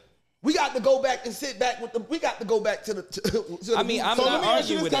 Yeah. We got to go back and sit back with them. We got to go back to the I'm not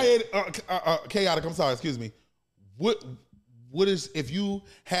arguing with that. Khaotic, I'm sorry, excuse me. What is, if you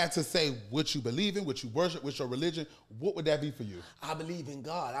had to say what you believe in, what you worship, what's your religion, what would that be for you? I believe in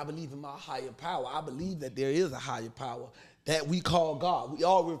God. I believe in my higher power. I believe that there is a higher power that we call God. We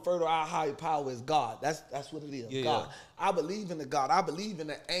all refer to our higher power as God. That's what it is, God. Yeah. I believe in the God. I believe in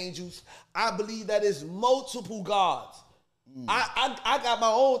the angels. I believe that it's multiple gods. I got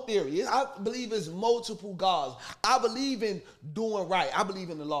my own theory. I believe it's multiple gods. I believe in doing right. I believe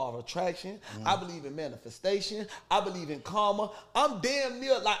in the law of attraction. I believe in manifestation. I believe in karma. I'm damn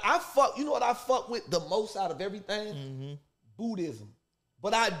near like you know what I fuck with the most out of everything? Buddhism.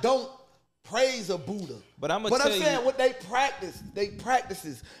 But I don't praise a Buddha. But I'm saying what they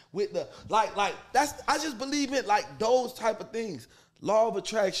practices with the like that's I just believe in like those type of things. Law of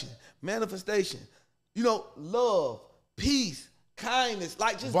attraction, manifestation, you know, love, peace, kindness,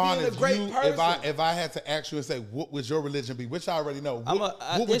 like just being a great person. If I had to ask you and say, what would your religion be? Which I already know.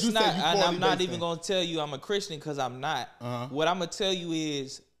 What would you say? I'm not even gonna tell you I'm a Christian because I'm not. What I'm gonna tell you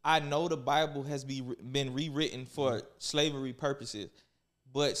is I know the Bible has been rewritten for slavery purposes,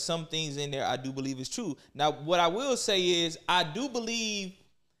 but some things in there I do believe is true. Now, what I will say is I do believe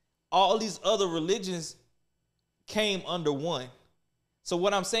all these other religions came under one. So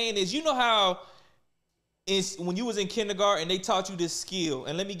what I'm saying is, you know how when you was in kindergarten, they taught you this skill.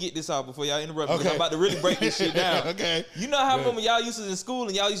 And let me get this off before y'all interrupt me. Okay. I'm about to really break this shit down. Okay. You know how when y'all used to in school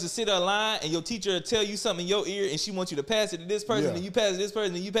and y'all used to sit on a line and your teacher would tell you something in your ear and she wants you to pass it to this person and you pass it to this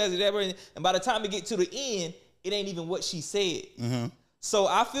person and you pass it to that person. And by the time it get to the end, it ain't even what she said. So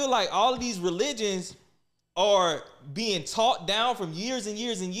I feel like all of these religions are being taught down from years and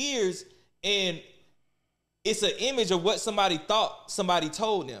years and years, and it's an image of what somebody thought somebody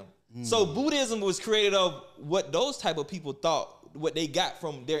told them. So Buddhism was created of what those type of people thought, what they got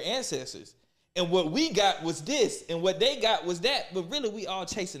from their ancestors. And what we got was this, and what they got was that. But really, we all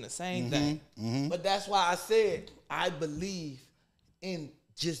chasing the same thing. But that's why I said I believe in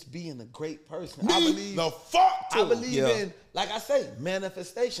just being a great person. I believe I believe in, like I say,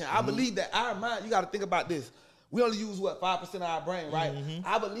 manifestation. I believe that our mind, you got to think about this. We only use, 5% of our brain, right?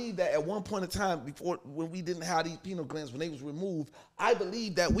 I believe that at one point in time, before when we didn't have these pineal glands, when they was removed, I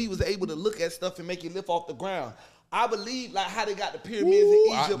believe that we was able to look at stuff and make it lift off the ground. I believe like how they got the pyramids in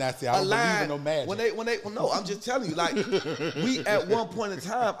Egypt. I don't believe in no magic. No, I'm just telling you, like we at one point in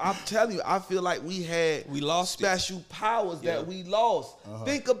time, I'm telling you, I feel like we lost special powers that we lost.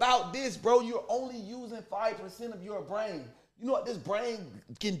 Think about this, bro. You're only using 5% of your brain. You know what this brain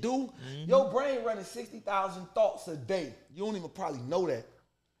can do? Your brain running 60,000 thoughts a day. You don't even probably know that.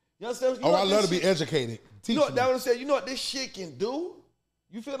 You understand? You know I love to be educated. You know what I'm saying? You know what this shit can do?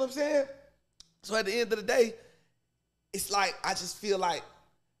 You feel what I'm saying? So at the end of the day, it's like I just feel like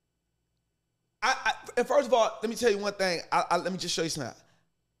and first of all, let me tell you one thing. Let me just show you something.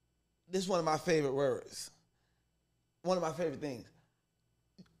 This is one of my favorite words. One of my favorite things.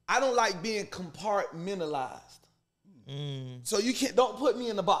 I don't like being compartmentalized. So you don't put me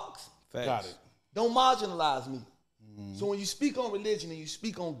in the box. Facts. Got it. Don't marginalize me. So when you speak on religion and you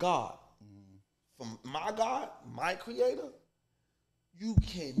speak on God, from my God, my creator, you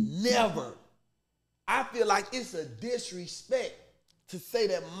can never, I feel like it's a disrespect to say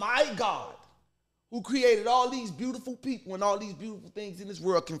that my God, who created all these beautiful people and all these beautiful things in this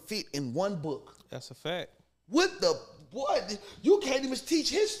world, can fit in one book. That's a fact. What? You can't even teach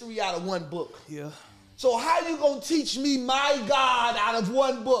history out of one book. Yeah. So how you gonna teach me my God out of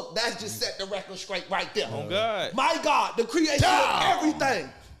one book? That's just set the record straight right there. Oh God. My God, the creation of everything.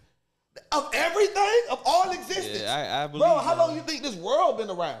 Of everything? Of all existence. Yeah, I believe. Bro, how long you think this world been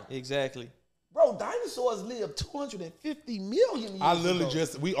around? Exactly. Bro, dinosaurs lived 250 million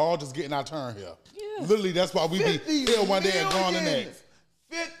years ago. We all just getting our turn here. Yeah. Literally, that's why we be here one day and gone in there.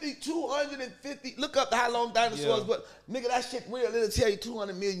 250, look up how long dinosaurs, but nigga, that shit real. It'll tell you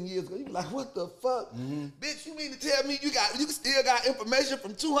 200 million years ago. You be like, what the fuck? Bitch, you mean to tell me you still got information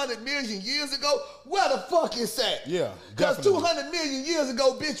from 200 million years ago? Where the fuck is that? Yeah, because 200 million years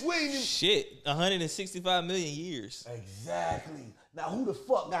ago, bitch, we ain't even... Shit, 165 million years. Exactly. Now, who the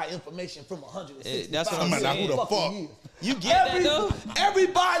fuck got information from 165 that's what I'm saying. Now, who the fuck? Years? You get that, though?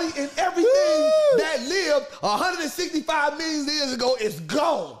 Everybody and everything that lived 165 million years ago is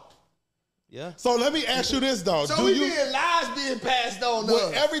gone. Yeah. So let me ask you this, though. So we being lies being passed on to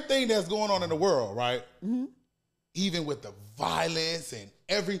us. Everything that's going on in the world, right? Even with the violence and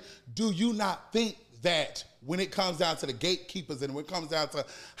do you not think that when it comes down to the gatekeepers and when it comes down to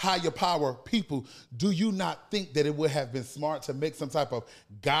higher power people, do you not think that it would have been smart to make some type of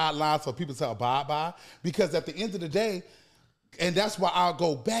guidelines for people to abide by? Because at the end of the day, and that's why I'll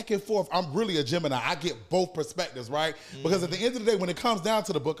go back and forth. I'm really a Gemini. I get both perspectives, right? Because at the end of the day, when it comes down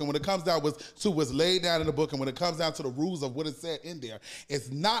to the book and when it comes down to what's laid down in the book and when it comes down to the rules of what is said in there, it's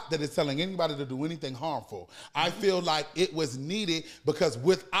not that it's telling anybody to do anything harmful. I feel like it was needed because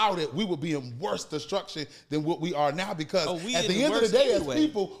without it, we would be in worse destruction than what we are now because at the end of the day, as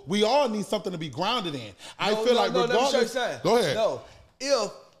people, we all need something to be grounded in. I feel like regardless... Go ahead. No,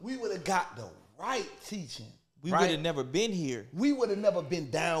 if we would have got the right teaching, we right? would have never been here. We would have never been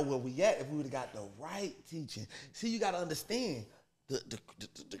down where we at if we would have got the right teaching. See, you got to understand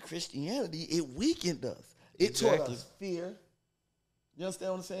the Christianity, it weakened us. It taught us fear. You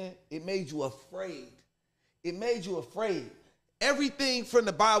understand what I'm saying? It made you afraid. It made you afraid. Everything from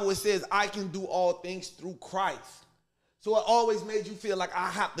the Bible, it says, I can do all things through Christ. So it always made you feel like I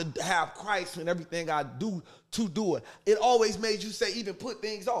have to have Christ in everything I do to do it. It always made you say, even put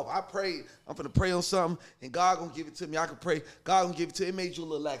things off. I prayed, I'm going to pray on something, and God going to give it to me. I can pray, God going to give it to me. It made you a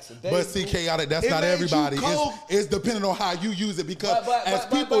little lax. But see, Khaotic, that's not everybody. It's depending on how you use it, because as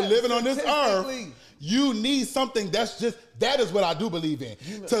people living on this earth, you need something that is what I do believe in.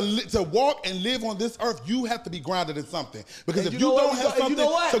 To walk and live on this earth, you have to be grounded in something. Because if you don't have something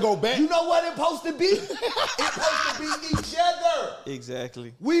to go back. You know what it's supposed to be? It's supposed to be each other.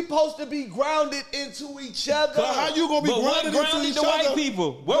 Exactly. We supposed to be grounded into each other. But how you going to be grounded into each other? White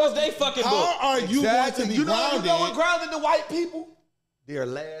people? Where was they fucking book? How are you going to be grounded? You know what grounded the white people? Their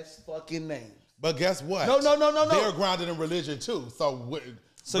last fucking names. But guess what? No. They're grounded in religion too. So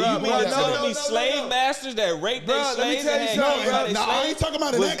you mean to tell me slave masters that raped their slaves and had I ain't talking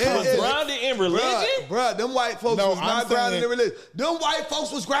about in that context. Grounded in religion? Bruh, them white folks was not grounded in religion. Them white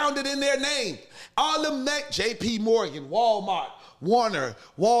folks was grounded in their name. All them J.P. Morgan, Walmart, Warner,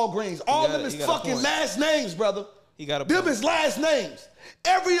 Walgreens, all them is fucking last names, brother. Them is last names.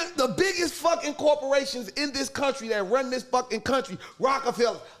 The biggest fucking corporations in this country that run this fucking country,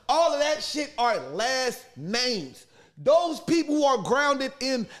 Rockefeller, all of that shit are last names. Those people who are grounded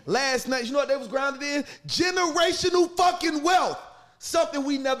in last names, you know what they was grounded in? Generational fucking wealth. Something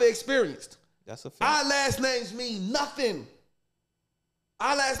we never experienced. That's a fact. Our last names mean nothing.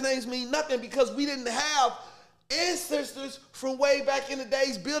 Our last names mean nothing because we didn't have ancestors from way back in the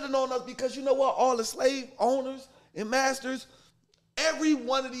days building on us, because you know what? All the slave owners and masters, every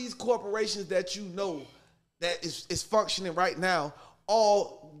one of these corporations that you know that is functioning right now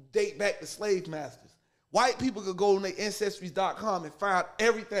all date back to slave masters. White people could go on their ancestries.com and find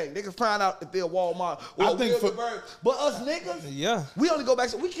everything. They can find out if they're Walmart or Wildeburg. But us niggas, we only go back,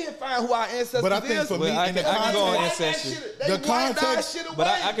 so we can't find who our ancestors is. But I think for me, I can go on Ancestry. The context, but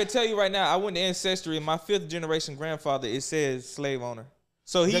I can tell you right now, I went to Ancestry, and my 5th generation grandfather, it says slave owner.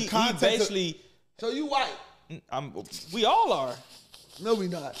 So he basically. So you white? We all are. No, we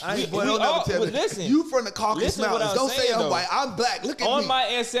not. Listen, you from the Caucasus Mountains. Don't say I'm white. I'm black. Look at me. On my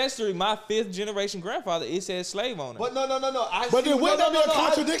ancestry, my 5th generation grandfather, it says slave owner. But no. But then wouldn't that be a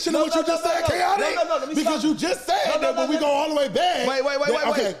contradiction to what you just said, Khaotic? No, because you just said that when we go all the way back. Wait.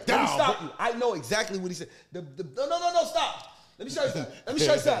 Okay, let me stop you. I know exactly what he said. No, stop. Let me show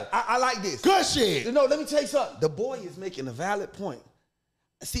you something. I like this. Good shit. No, let me tell you something. The boy is making a valid point.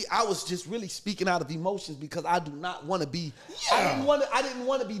 See, I was just really speaking out of emotions because I do not want to be. Yeah. I didn't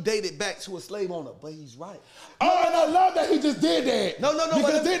want to be dated back to a slave owner, but he's right. Oh, and I love that he just did that. No.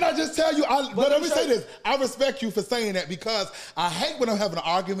 Because didn't I just tell you? But let me say this: I respect you for saying that, because I hate when I'm having an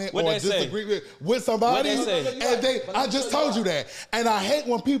argument or disagreement with somebody, and I just told you that, and I hate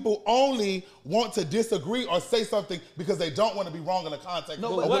when people only want to disagree or say something because they don't want to be wrong in the context.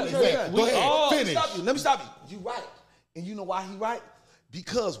 No, but go ahead, finish. Let me stop you. You right, and you know why he right?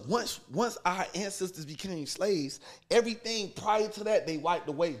 Because once our ancestors became slaves, everything prior to that, they wiped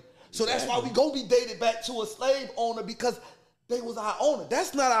away. So that's why we gonna be dated back to a slave owner, because they was our owner.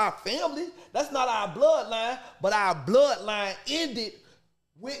 That's not our family. That's not our bloodline. But our bloodline ended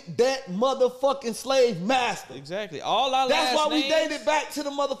with that motherfucking slave master. Exactly. All our That's why names. we dated back to the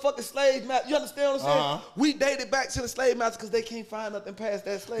motherfucking slave master. You understand what I'm saying? We dated back to the slave master because they can't find nothing past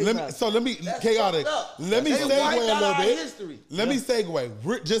that slave master. So let me, Khaotic, let me segue a little bit. Let me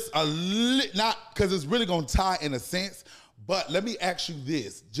segue. Just a little, not because it's really going to tie in a sense, but let me ask you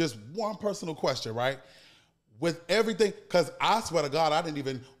this. Just one personal question, right? With everything, because I swear to God, I didn't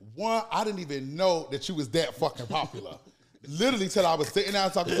even know that you was that fucking popular. Literally till I was sitting down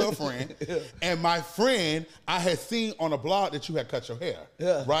talking to a friend, and my friend, I had seen on a blog that you had cut your hair,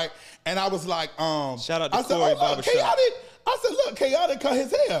 right? And I was like, shout out to Corey Barbershop. Khaotic. I said, look, Khaotic cut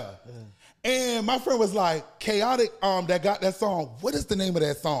his hair. And my friend was like, Khaotic, that got that song. What is the name of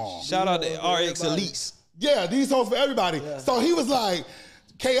that song? Shout out to RX Elise. Yeah, These Hoes for Everybody. Yeah. So he was like,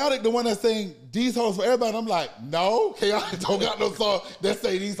 Khaotic, the one that saying These Hoes for Everybody. I'm like, no, Khaotic don't got no song that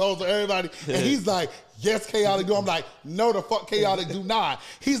say These Hoes for Everybody. And he's like, yes, Khaotic do. I'm like, no, the fuck Khaotic do not.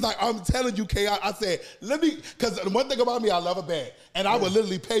 He's like, I'm telling you, Khaotic. I said, because the one thing about me, I love a band. And I would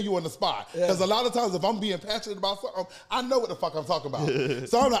literally pay you on the spot. Because a lot of times if I'm being passionate about something, I know what the fuck I'm talking about.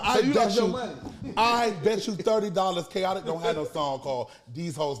 So I'm like, I bet you $30 Khaotic don't have no song called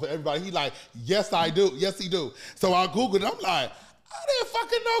These Hoes for Everybody. He like, yes, I do. Yes, he do. So I Googled it. I'm like, I didn't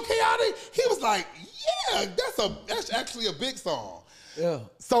fucking know Khaotic. He was like, yeah, that's actually a big song. Yeah.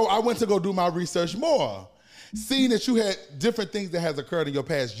 So I went to go do my research more. Seeing that you had different things that has occurred in your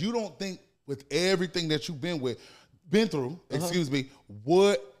past, you don't think with everything that you've been through,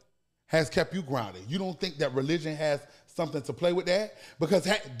 what has kept you grounded? You don't think that religion has something to play with that? Because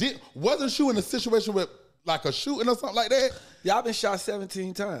wasn't you in a situation with like a shooting or something like that? Yeah, I've been shot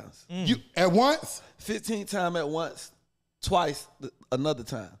 17 times. You at once? 15 times at once, twice another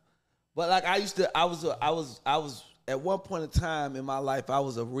time. But like I was at one point in time in my life, I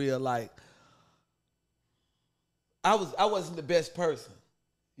was a real like, I wasn't the best person.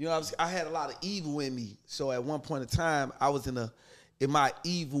 You know, I had a lot of evil in me. So at one point in time, I was in my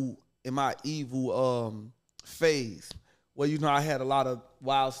evil phase where, you know, I had a lot of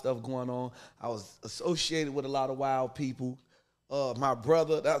wild stuff going on. I was associated with a lot of wild people. My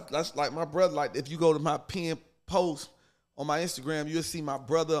brother, that's like my brother. Like if you go to my pen post on my Instagram, you'll see my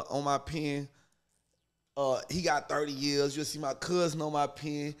brother on my pen. He got 30 years. You'll see my cousin on my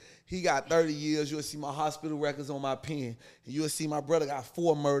pen. He got 30 years. You'll see my hospital records on my pen. And you'll see my brother got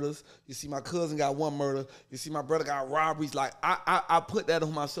 4 murders. You see my cousin got 1 murder. You see my brother got robberies. Like I put that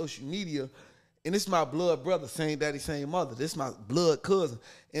on my social media. And it's my blood brother, same daddy, same mother. This is my blood cousin.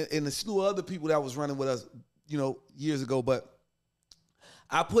 And a slew of other people that was running with us, you know, years ago. But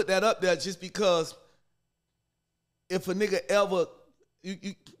I put that up there just because if a nigga ever,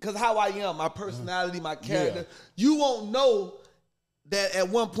 because how I am, my personality, my character, you won't know that at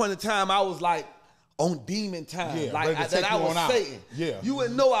one point in time I was like on demon time, like that I was Satan. Yeah, you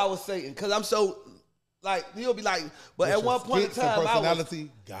wouldn't know I was Satan because I'm so like you'll be like, but at one point in time I was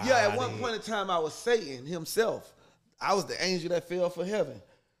at one point in time I was Satan himself. I was the angel that fell for heaven.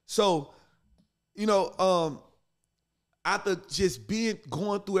 So, you know, after just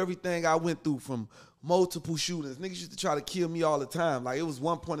going through everything I went through from multiple shootings. Niggas used to try to kill me all the time. Like it was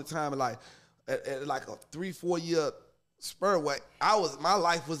one point in time, like at like a 3-4 year spur where my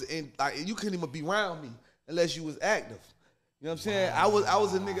life was in, like you couldn't even be around me unless you was active. You know what I'm saying? I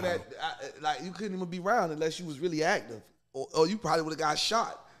was a nigga that like you couldn't even be around unless you was really active, or you probably would have got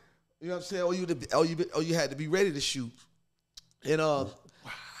shot. You know what I'm saying? Or you had to be ready to shoot. And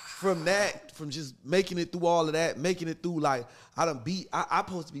from just making it through all of that, making it through like I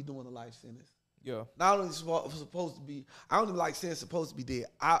supposed to be doing a life sentence. Yeah. Not only supposed to be, I don't even like saying supposed to be dead.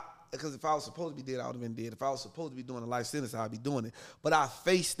 Because if I was supposed to be dead, I would have been dead. If I was supposed to be doing a life sentence, I'd be doing it. But I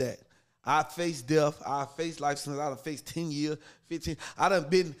faced that. I faced death. I faced life sentence. I done faced 10 years, 15. I done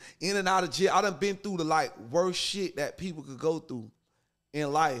been in and out of jail. I done been through the like worst shit that people could go through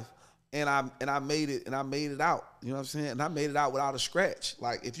in life. And I made it out. You know what I'm saying? And I made it out without a scratch.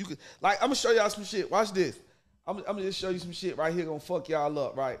 Like if you could, like I'm gonna show y'all some shit. Watch this. I'm gonna just show you some shit right here gonna fuck y'all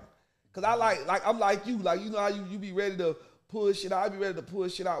up, right? Cause I'm like you, like you know how you be ready to pull shit out. I be ready to pull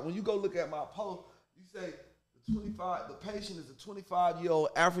shit out. When you go look at my post, you say the patient is a 25-year-old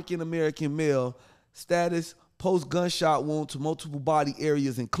African American male, status post gunshot wound to multiple body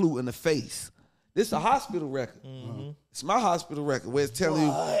areas, including the face. This is a hospital record. Mm-hmm. It's my hospital record where it's telling you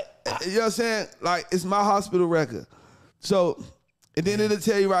know what I'm saying? Like it's my hospital record. So, and then it'll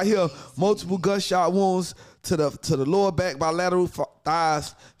tell you right here, multiple gunshot wounds to the lower back, bilateral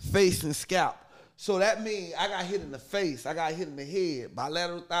thighs, face, and scalp. So that means I got hit in the face, I got hit in the head,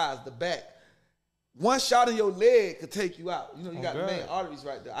 bilateral thighs, the back. One shot in your leg could take you out. You know, you got the main arteries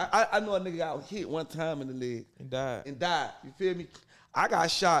right there. I know a nigga got hit one time in the leg. And died. You feel me? I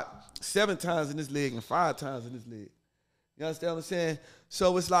got shot 7 times in this leg and 5 times in this leg. You understand what I'm saying?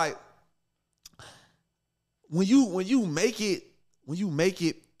 So it's like when you make it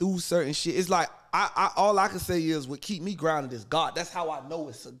through certain shit, it's like all I can say is what keep me grounded is God. That's how I know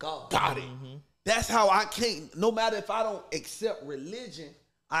it's a God. Got it. Mm-hmm. That's how I can't, no matter if I don't accept religion,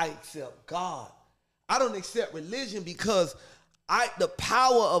 I accept God. I don't accept religion because the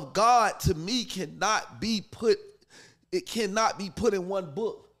power of God to me cannot be put in one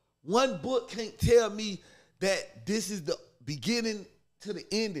book. One book can't tell me that this is the beginning to the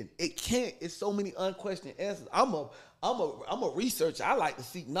ending. It can't. It's so many unquestioned answers. I'm a researcher. I like to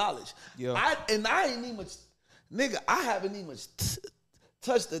seek knowledge. Yeah. I ain't even nigga. I haven't even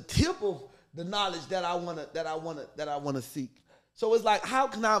touched the tip of the knowledge that I wanna seek. So it's like, how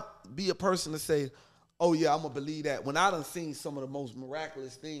can I be a person to say, oh yeah, I'm gonna believe that when I done seen some of the most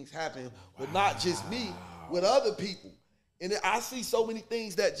miraculous things happen with not just me, with other people. And I see so many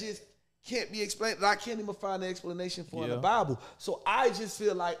things that just can't be explained, that I can't even find an explanation for in the Bible. So I just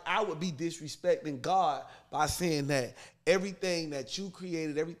feel like I would be disrespecting God by saying that everything that you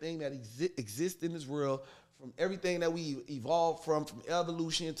created, everything that exists in this world, from everything that we evolved from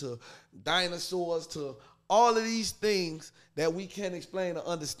evolution to dinosaurs to all of these things that we can't explain or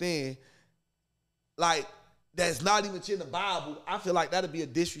understand, like that's not even in the Bible, I feel like that'd be a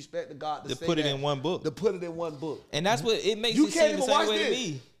disrespect to God to say put it in one book. To put it in one book. And that's what it makes You it can't seem the even same watch way to this.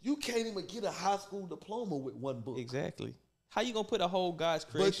 me. You can't even get a high school diploma with one book. Exactly. How you gonna put a whole God's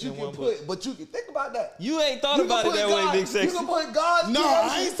But creation you in can one book? but you can think about that. You ain't thought You about can it that put way, God- Big Sexy. You can put God's No,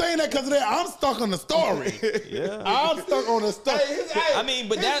 I ain't saying that because of that. I'm stuck on the story. Yeah. I'm stuck on the story. I mean,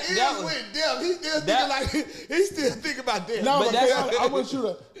 but that was with them. He's still that- thinking like he's still thinking about that. No, But but that's- I want you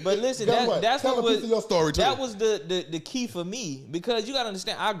to. But listen, Guess what? that's Tell what a piece was of your story, too. that was the key for me, because you gotta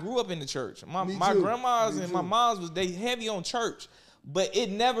understand, I grew up in the church. My Me my too. grandmas Me and too. my moms was they heavy on church, but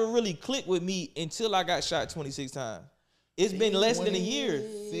it never really clicked with me until I got shot 26 times. It's been less than a year.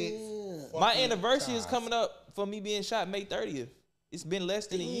 My anniversary is coming up for me being shot May 30th. It's been less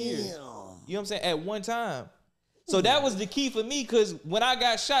than a year. You know what I'm saying? At one time. So that was the key for me, because when I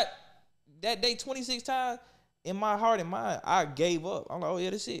got shot that day 26 times, in my heart and mind, I gave up. I'm like, oh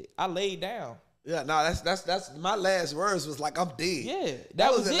yeah, that's it. I laid down. Yeah, no, that's my last words was like I'm dead. Yeah,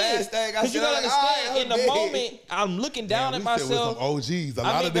 that was the it. last thing I Because you said. gotta Like, all right, understand, I'm in the dead. moment, I'm looking down at Man, we said myself. with some OGs. A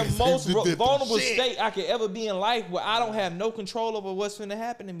lot I'm in of the niggas most did some vulnerable shit. state I could ever be in life, where I don't have no control over what's finna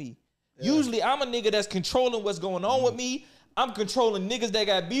happen to me. Usually, I'm a nigga that's controlling what's going on with me. I'm controlling niggas that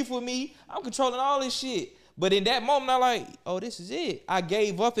got beef with me. I'm controlling all this shit. But in that moment, I'm like, oh, this is it. I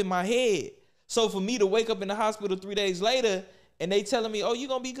gave up in my head. So for me to wake up in the hospital 3 days later and they telling me, oh, you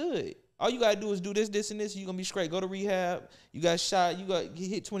gonna be good. All you gotta do is do this, this, and this. You gonna be straight. Go to rehab. You got shot. You got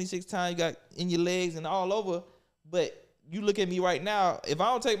hit 26 times. You got in your legs and all over. But you look at me right now. If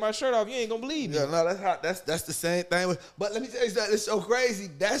I don't take my shirt off, you ain't gonna believe me. Yeah, no, that's the same thing. But let me tell you something. It's so crazy.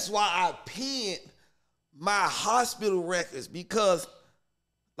 That's why I pinned my hospital records, because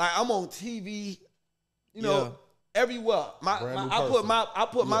like I'm on TV, you know, everywhere. I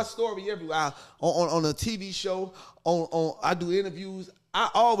put my story everywhere. On a TV show. On I do interviews. I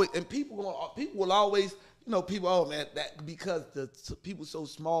always, and people will always, you know, people, oh man, that because the people so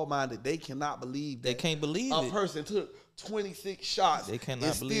small minded, they cannot believe that They can't believe a it. person took 26 shots They cannot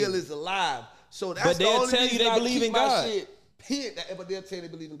and believe still it. is alive. So that's But the they'll only tell you reason they I believe keep in my God. shit pinned, but they'll tell you they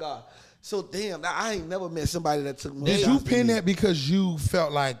believe in God. So damn, I ain't never met somebody that took more Did shots you than pin me. that because you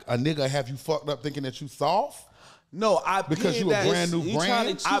felt like a nigga have you fucked up thinking that you soft? No, I Because pinned you a that. brand new You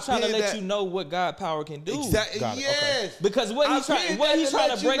brand? trying to pinned let that- you know what God power can do. Exactly. Got it, Yes. Because what I he's trying, pinned what that he's to trying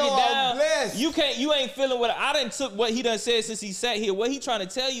let to you break know it I'm down. blessed. You ain't feeling what I done took what he done said since he sat here. What he trying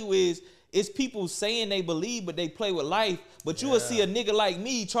to tell you is people saying they believe, but they play with life. But you will see a nigga like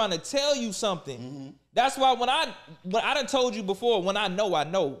me trying to tell you something. Mm-hmm. That's why when I done told you before, when I know,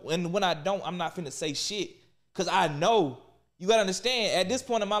 and when I don't, I'm not finna say shit, cause I know. You gotta understand, at this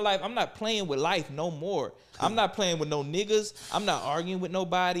point in my life, I'm not playing with life no more. I'm not playing with no niggas. I'm not arguing with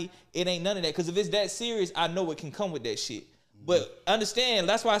nobody. It ain't none of that. Cause if it's that serious, I know it can come with that shit. But understand,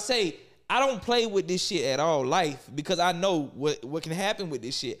 that's why I say I don't play with this shit at all, life, because I know what can happen with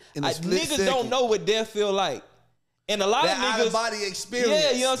this shit. In a split Niggas second. don't know what death feel like. And a lot That of niggas, out of body experience.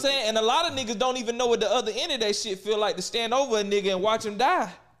 yeah, you know what I'm saying? And a lot of niggas don't even know what the other end of that shit feel like, to stand over a nigga and watch him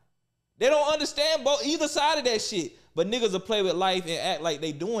die. They don't understand either side of that shit. But niggas will play with life and act like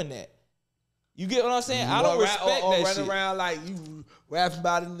they doing that. You get what I'm saying? I don't respect that run shit. around like you rapping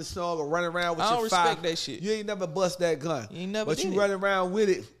about it in the song, or run around with I don't your respect five. that shit. You ain't never bust that gun. You ain't never But did you it. run around with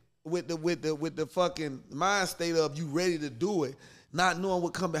it with the fucking mind state of you ready to do it, not knowing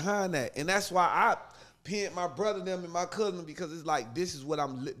what come behind that. And that's why I pinned my brother them and my cousin, because it's like this is what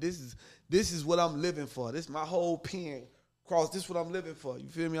I'm living for. This is my whole pen. This is what I'm living for. You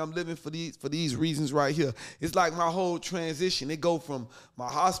feel me? I'm living for these reasons right here. It's like my whole transition. It go from my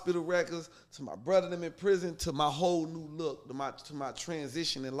hospital records to my brother them in prison to my whole new look, to my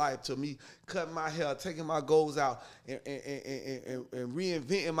transition in life, to me cutting my hair, taking my goals out, and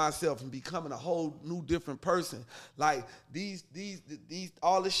reinventing myself and becoming a whole new different person. Like these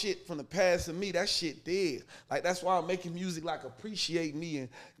all the shit from the past of me, that shit dead. Like that's why I'm making music, like appreciate me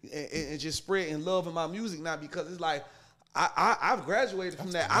and just spreading love in my music now, because it's like I've graduated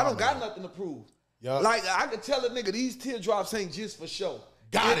from that. I don't got nothing to prove. Yup. Like I could tell a nigga these teardrops ain't just for show.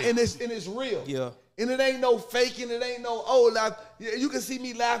 Got it. And it's real. Yeah. And it ain't no faking. It ain't no laugh. You can see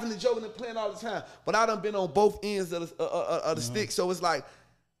me laughing and joking and playing all the time. But I done been on both ends of the stick. So it's like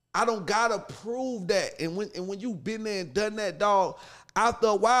I don't gotta prove that. And when you been there and done that, dog, after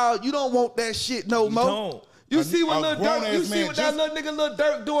a while you don't want that shit no more. don't. You see what Lil Durk? You grown-ass see man what that little nigga Lil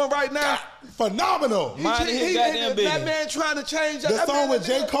Durk doing right now? Phenomenal. Mind his goddamn business. That man trying to change The that song man, with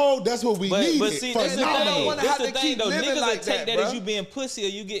J. Cole, that's what we needed. But see, that's the I don't thing. wanna That's have the to thing, keep though. living Niggas like will take that, that bro. as you being pussy or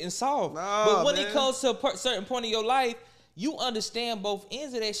you getting soft. Nah, But when man. it comes to a certain point in your life, you understand both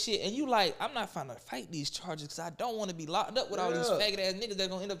ends of that shit, and you like, I'm not trying to fight these charges because I don't want to be locked up with all these faggot ass niggas that's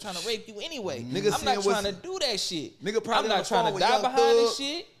gonna end up trying to rape you anyway. Niggas I'm not trying to do that shit. Nigga probably I'm not trying to die behind this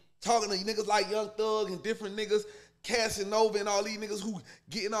shit. Talking to niggas like Young Thug and different niggas, Casanova and all these niggas who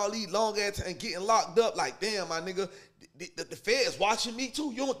getting all these long ass and getting locked up. Like, damn, my nigga, the feds watching me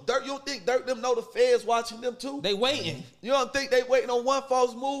too. You don't think Dirk them know the feds watching them too? They waiting. You don't think they waiting on one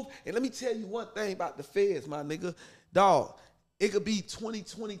false move? And let me tell you one thing about the feds, my nigga. Dog, it could be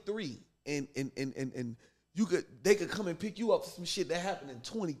 2023 and they could come and pick you up for some shit that happened in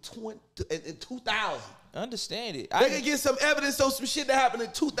 2020 in 2000. Understand it. They can get some evidence on some shit that happened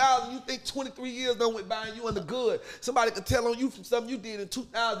in 2000. You think 23 years done went by and you in the good. Somebody could tell on you from something you did in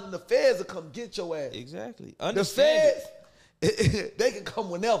 2000. The feds will come get your ass. Exactly. The feds, they can come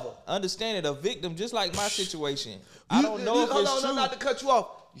whenever. Understand it. A victim, just like my situation. I don't know if it's true. Not to cut you off.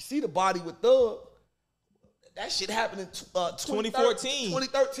 You see the body with Thug. That shit happened in 2014.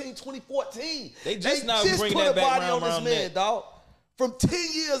 2013, 2014. They just now bring that back around this man, dog. From 10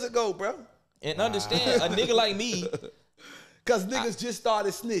 years ago, bro. And understand, a nigga like me, because niggas just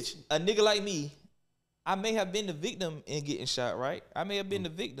started snitching. A nigga like me, I may have been the victim in getting shot, right? I may have been the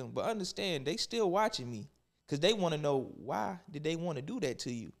victim, but understand, they still watching me because they want to know why did they want to do that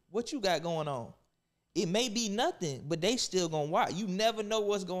to you? What you got going on? It may be nothing, but they still gonna watch. You never know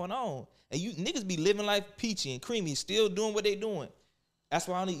what's going on. And you niggas be living life peachy and creamy, still doing what they doing. That's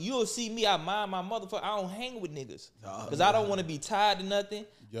why you'll see me, I mind my motherfucker. I don't hang with niggas because I don't want to be tied to nothing.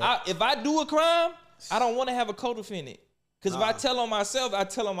 Yep. If I do a crime, I don't want to have a co-defendant. Because if I tell on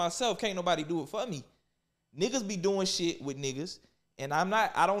myself, can't nobody do it for me. Niggas be doing shit with niggas, and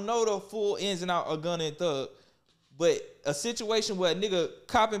I don't know the full ins and outs of Gunna and Thug, but a situation where a nigga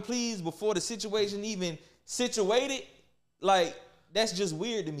copping pleas before the situation even situated, like, that's just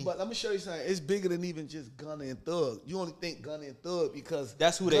weird to me. But let me show you something. It's bigger than even just Gunna and Thug. You only think Gunna and Thug because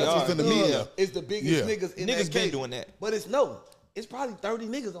that's who they are. In the media. It's the biggest niggas in that case. Niggas been doing that. But it's probably 30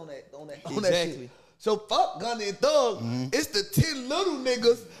 niggas on that Exactly. shit. So fuck Gunna and Thug. It's the 10 little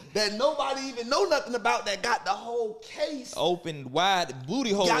niggas that nobody even know nothing about that got the whole case open wide,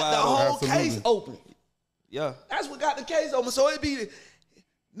 booty hole got wide. The whole Absolutely. case open. Yeah. That's what got the case open. So it be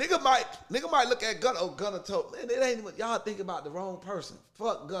nigga might look at Gunna. Oh, Gunna told man, it ain't even y'all think about the wrong person.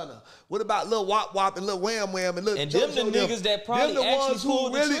 Fuck Gunna. What about Lil Wop Wop and Lil Wham Wham and Lil and them the niggas that probably actually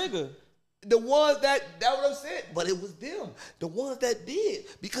pulled the trigger. The ones that what I'm saying, but it was them, the ones that did.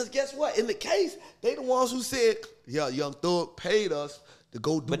 Because guess what? In the case, they the ones who said, yeah, Young Thug paid us to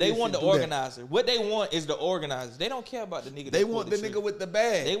go do. But they this want the and do organizer. What they want is the organizers. They don't care about the nigga. They want the nigga with the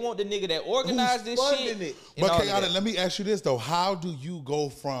bag. They want the nigga that organized this shit. It. But Khaotic, let me ask you this though: how do you go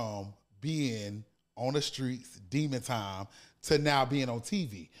from being on the streets, demon time, to now being on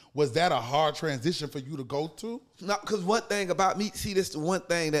TV? Was that a hard transition for you to go to? No, because one thing about me, see, this the one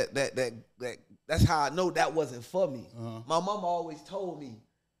thing that's how I know that wasn't for me. My mom always told me.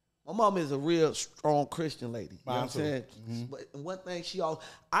 My mom is a real strong Christian lady. You know what I'm saying? But one thing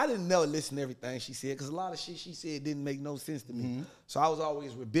I didn't never listen to everything she said because a lot of shit she said didn't make no sense to me. So I was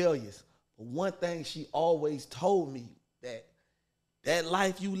always rebellious. But one thing she always told me that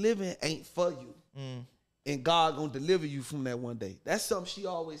life you living ain't for you. And God gonna deliver you from that one day. That's something she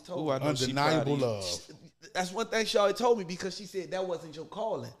always told me. Undeniable love. That's one thing she always told me because she said that wasn't your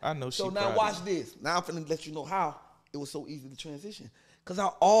calling. I know she. So now watch this. Now I'm finna let you know how it was so easy to transition. Cause I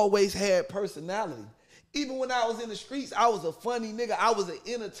always had personality. Even when I was in the streets, I was a funny nigga. I was an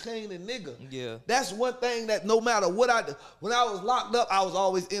entertaining nigga. Yeah. That's one thing that no matter what I do, when I was locked up, I was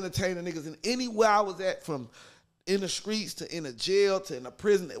always entertaining niggas. And anywhere I was at, from in the streets to in a jail to in a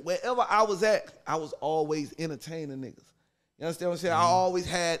prison, wherever I was at, I was always entertaining niggas. You understand what I'm saying? I always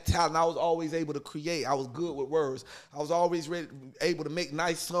had talent. I was always able to create. I was good with words. I was always able to make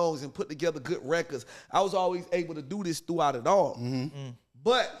nice songs and put together good records. I was always able to do this throughout it all.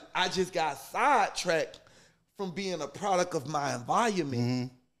 But I just got sidetracked from being a product of my environment. You know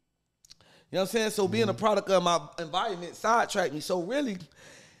what I'm saying? So being a product of my environment sidetracked me. So really,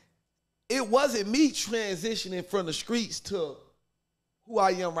 it wasn't me transitioning from the streets to who I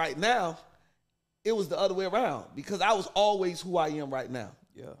am right now. It was the other way around because I was always who I am right now.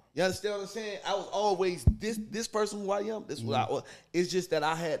 Yeah. You understand what I'm saying? I was always this person who I am. This is what I was. It's just that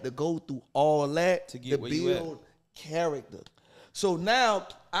I had to go through all that to get where you at. Build character. So now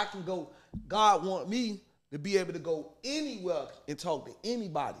I can go, God want me to be able to go anywhere and talk to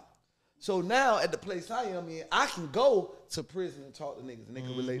anybody. So now at the place I am in, I can go to prison and talk to niggas and they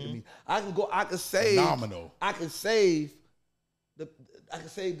can relate to me. I can go, I can save. Phenomenal. I can save the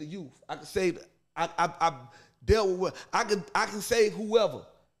youth. I can save I dealt with I can save whoever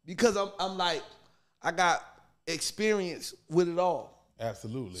because I'm like, I got experience with it all.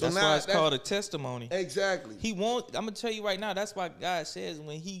 Absolutely. That's why it's called a testimony. Exactly. He won't. I'm gonna tell you right now. That's why God says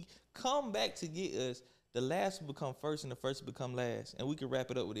when He come back to get us, the last will become first, and the first will become last. And we can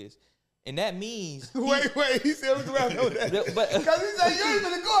wrap it up with this. And that means wait. He said we can wrap it up with that. Because he said you ain't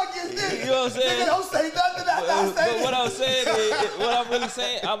gonna go against this. You know what I'm saying? Nigga, don't say nothing. But what I'm saying is, what I'm really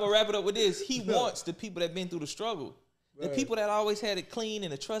saying, I'm gonna wrap it up with this. He wants the people that been through the struggle. The people that always had it clean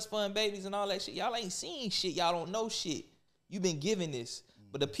and the trust fund babies and all that shit. Y'all ain't seen shit. Y'all don't know shit. You've been given this.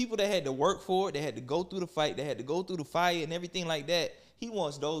 But the people that had to work for it, they had to go through the fight, they had to go through the fire and everything like that. He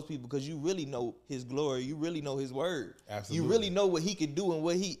wants those people because you really know His glory. You really know His word. Absolutely. You really know what He can do and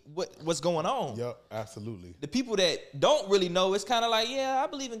what's going on. Yep, absolutely. The people that don't really know, it's kind of like, yeah, I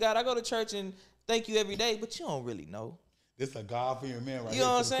believe in God. I go to church and thank you every day, but you don't really know. This is a God-fearing man right You here.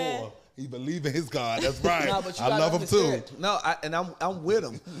 know what I'm saying? He believe in his God. That's right. Nah, but you I gotta love him too. understand. No, I'm with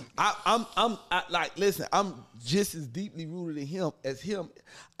him. I'm like, listen, I'm just as deeply rooted in him as him.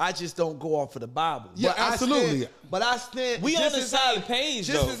 I just don't go off of the Bible. Yeah, but absolutely. I stand. We just on the as same highly- page,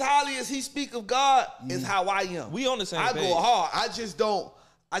 Just though. as highly as he speak of God is how I am. We on the same I page. go hard. I just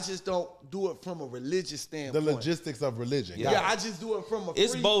don't do it from a religious The standpoint. logistics of religion. Yeah. Yeah, I just do it from a.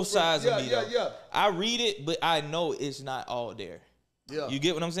 It's both sides of me, though. Yeah. I read it, but I know it's not all there. Yeah. You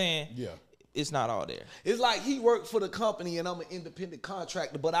get what I'm saying? Yeah. It's not all there. It's like he worked for the company and I'm an independent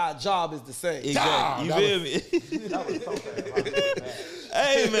contractor, but our job is the same. Exactly. You feel me? That was so bad.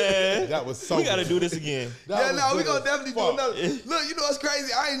 Hey, man. That was so We got to good. do this again. Yeah, no, we good gonna as definitely do fuck. another. Look, you know what's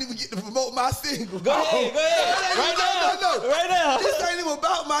crazy? I ain't even get to promote my single. Go ahead. Right now. No. Right now. This ain't even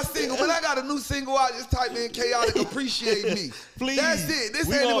about my single. When I got a new single out, just type in Khaotic appreciate me. Please. That's it. This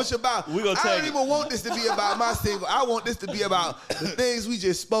We ain't gon- even what it's about. we gonna I tag don't it. even want this to be about my single. I want this to be about the things we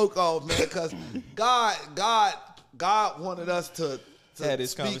just spoke of, man. Because God wanted us to Have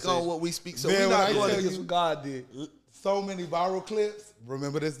this speak conversation. on what we speak. So Man, we're when not I going tell against you- what God did. So many viral clips.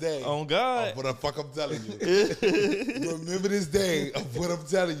 Remember this day. On God. Of what the fuck I'm telling you. Remember this day of what I'm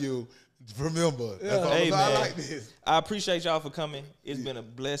telling you. Remember. That's all Hey, I'm So man. I like this. I appreciate y'all for coming. It's been a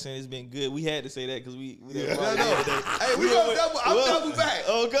blessing. It's been good. We had to say that because we Yeah. No, no. Hey, we gonna double. I'm double back.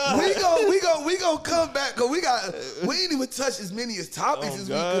 Oh, God. We gonna come back because we ain't even touched as many as topics Oh, as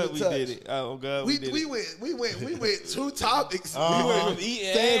God, we could we have touched. did it. Oh, God, we did it. We went 2 topics. We went from eating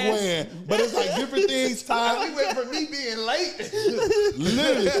ass. Segueing. But it's like different things We tied. went from me being late.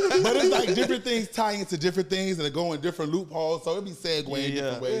 Literally. But it's like different things tie into different things and they go in different loopholes. So it be segueing in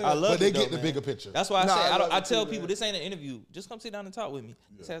different ways. I love but they it, though, get the man. bigger picture. That's why I Nah, say I love I it tell too, people man. this ain't an interview. Just come sit down and talk with me.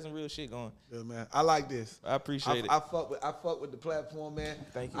 Let's have some real shit going. Yeah, man. I like this. I appreciate it. I fuck with the platform, man.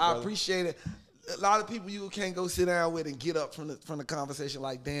 Thank you, I brother. appreciate it. A lot of people you can't go sit down with and get up from the conversation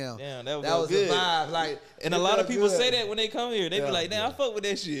like, damn, Damn, that was good. a vibe. Like, And it a lot of felt people good. say that when they come here. They be Yeah, like, damn, I fuck with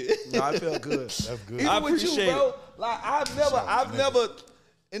that shit. No, I felt good. That's good. Even I with appreciate you, bro. it. Like I've never,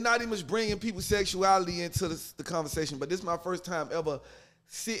 and not even bringing people's sexuality into the conversation, but this is my first time ever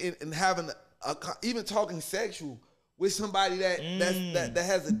sitting and having even talking sexual with somebody that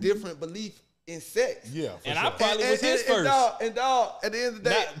has a different belief in sex. Yeah. For And sure. I probably was his first. And dog, at the end of the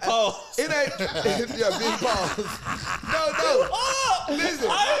day, Not pause. it ain't. Yeah, big pause. No. Listen,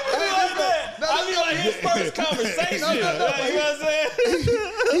 I didn't be like that. No, I be like his first conversation. No, no, no, Like, you know what I'm saying?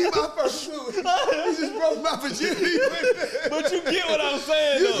 he my first dude. He just broke my virginity. But you get what I'm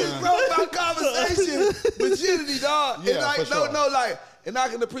saying, You though. just broke my conversation virginity, dog. Yeah, and like, for sure. no, like, and I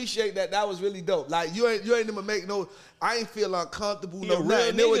can appreciate that. That was really dope. Like, you ain't even make no. I ain't feel uncomfortable. He No, a real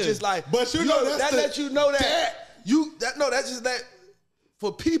nothing. It was nigga. just like, But you know, that's that the- let you know that's just that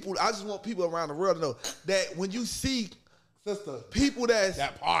for people. I just want people around the world to know that when you see Sister, people that's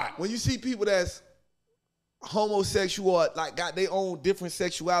that part. when you see people that's homosexual or like got their own different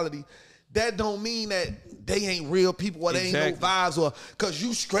sexuality, that don't mean that they ain't real people or they ain't no vibes or cause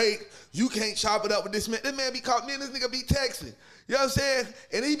you straight, you can't chop it up with this man. This man be caught me and this nigga be texting. You know what I'm saying?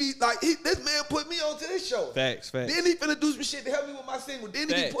 And he be like, this man put me onto this show. Facts. Then he finna do some shit to help me with my single. Then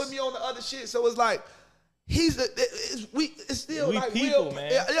he be Facts. putting me on the other shit. So it's like, it's still We like people, real,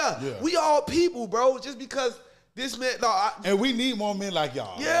 man. Yeah, we all people, bro. Just because this man, And we need more men like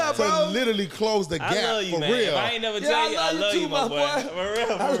y'all. Yeah, to bro. literally close the gap I love you, for man. real. If I ain't never Yeah, tell you, I love you, my boy. boy. For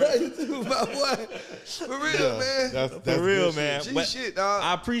real, I for real. love you too, my boy. For real, man. That's For real, good man. shit. G But shit, dog.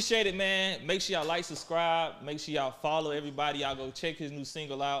 I appreciate it, man. Make sure y'all like, subscribe. Make sure y'all follow everybody. Y'all go check his new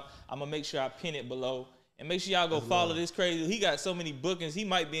single out. I'm going to make sure I pin it below. And make sure y'all go follow this crazy. He got so many bookings. He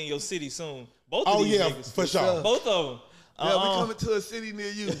might be in your city soon. Both of Oh, these yeah, niggas. for sure. Both of them. Yeah, we coming to a city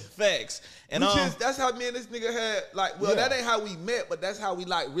near you. Facts. And That's how me and this nigga had that ain't how we met, but that's how we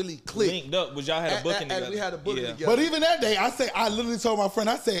like really clicked. linked up. Was y'all had a booking together? We had a booking together. But even that day, I literally told my friend,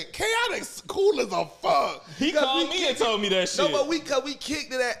 I said, Khaotic's cool as a fuck. He called me and told me that shit. No, but we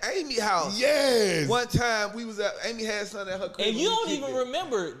kicked it at Amy's house. Yes. One time we was at Amy had something at her crib. And you don't even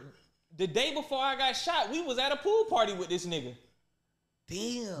remember the day before I got shot. We was at a pool party with this nigga.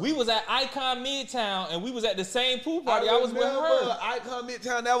 Damn. We was at Icon Midtown and we was at the same pool party. I was with her. Icon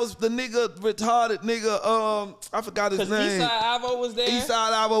Midtown. That was the nigga, retarded nigga. I forgot his name. Eastside Ivo was there.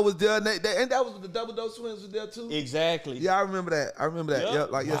 Eastside Ivo was there, and that was the Double Dose Twins was there too. Exactly. Yeah, I remember that. Yep.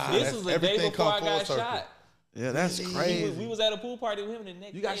 Yep, like yesterday. This was the day before I got shot. Yeah, that's crazy. We was at a pool party with him the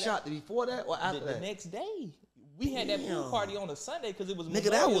next day. You got shot before that or after that? The next day. We had that pool party on a Sunday because it was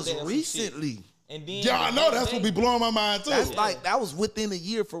nigga. That was recently. And then yeah, I know that's what be blowing my mind too. That's like that was within a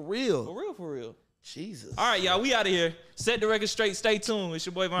year for real. For real. Jesus. All right, y'all. We out of here. Set the record straight. Stay tuned. It's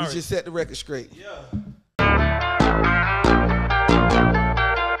your boy Myron. We just set the record straight. Yeah.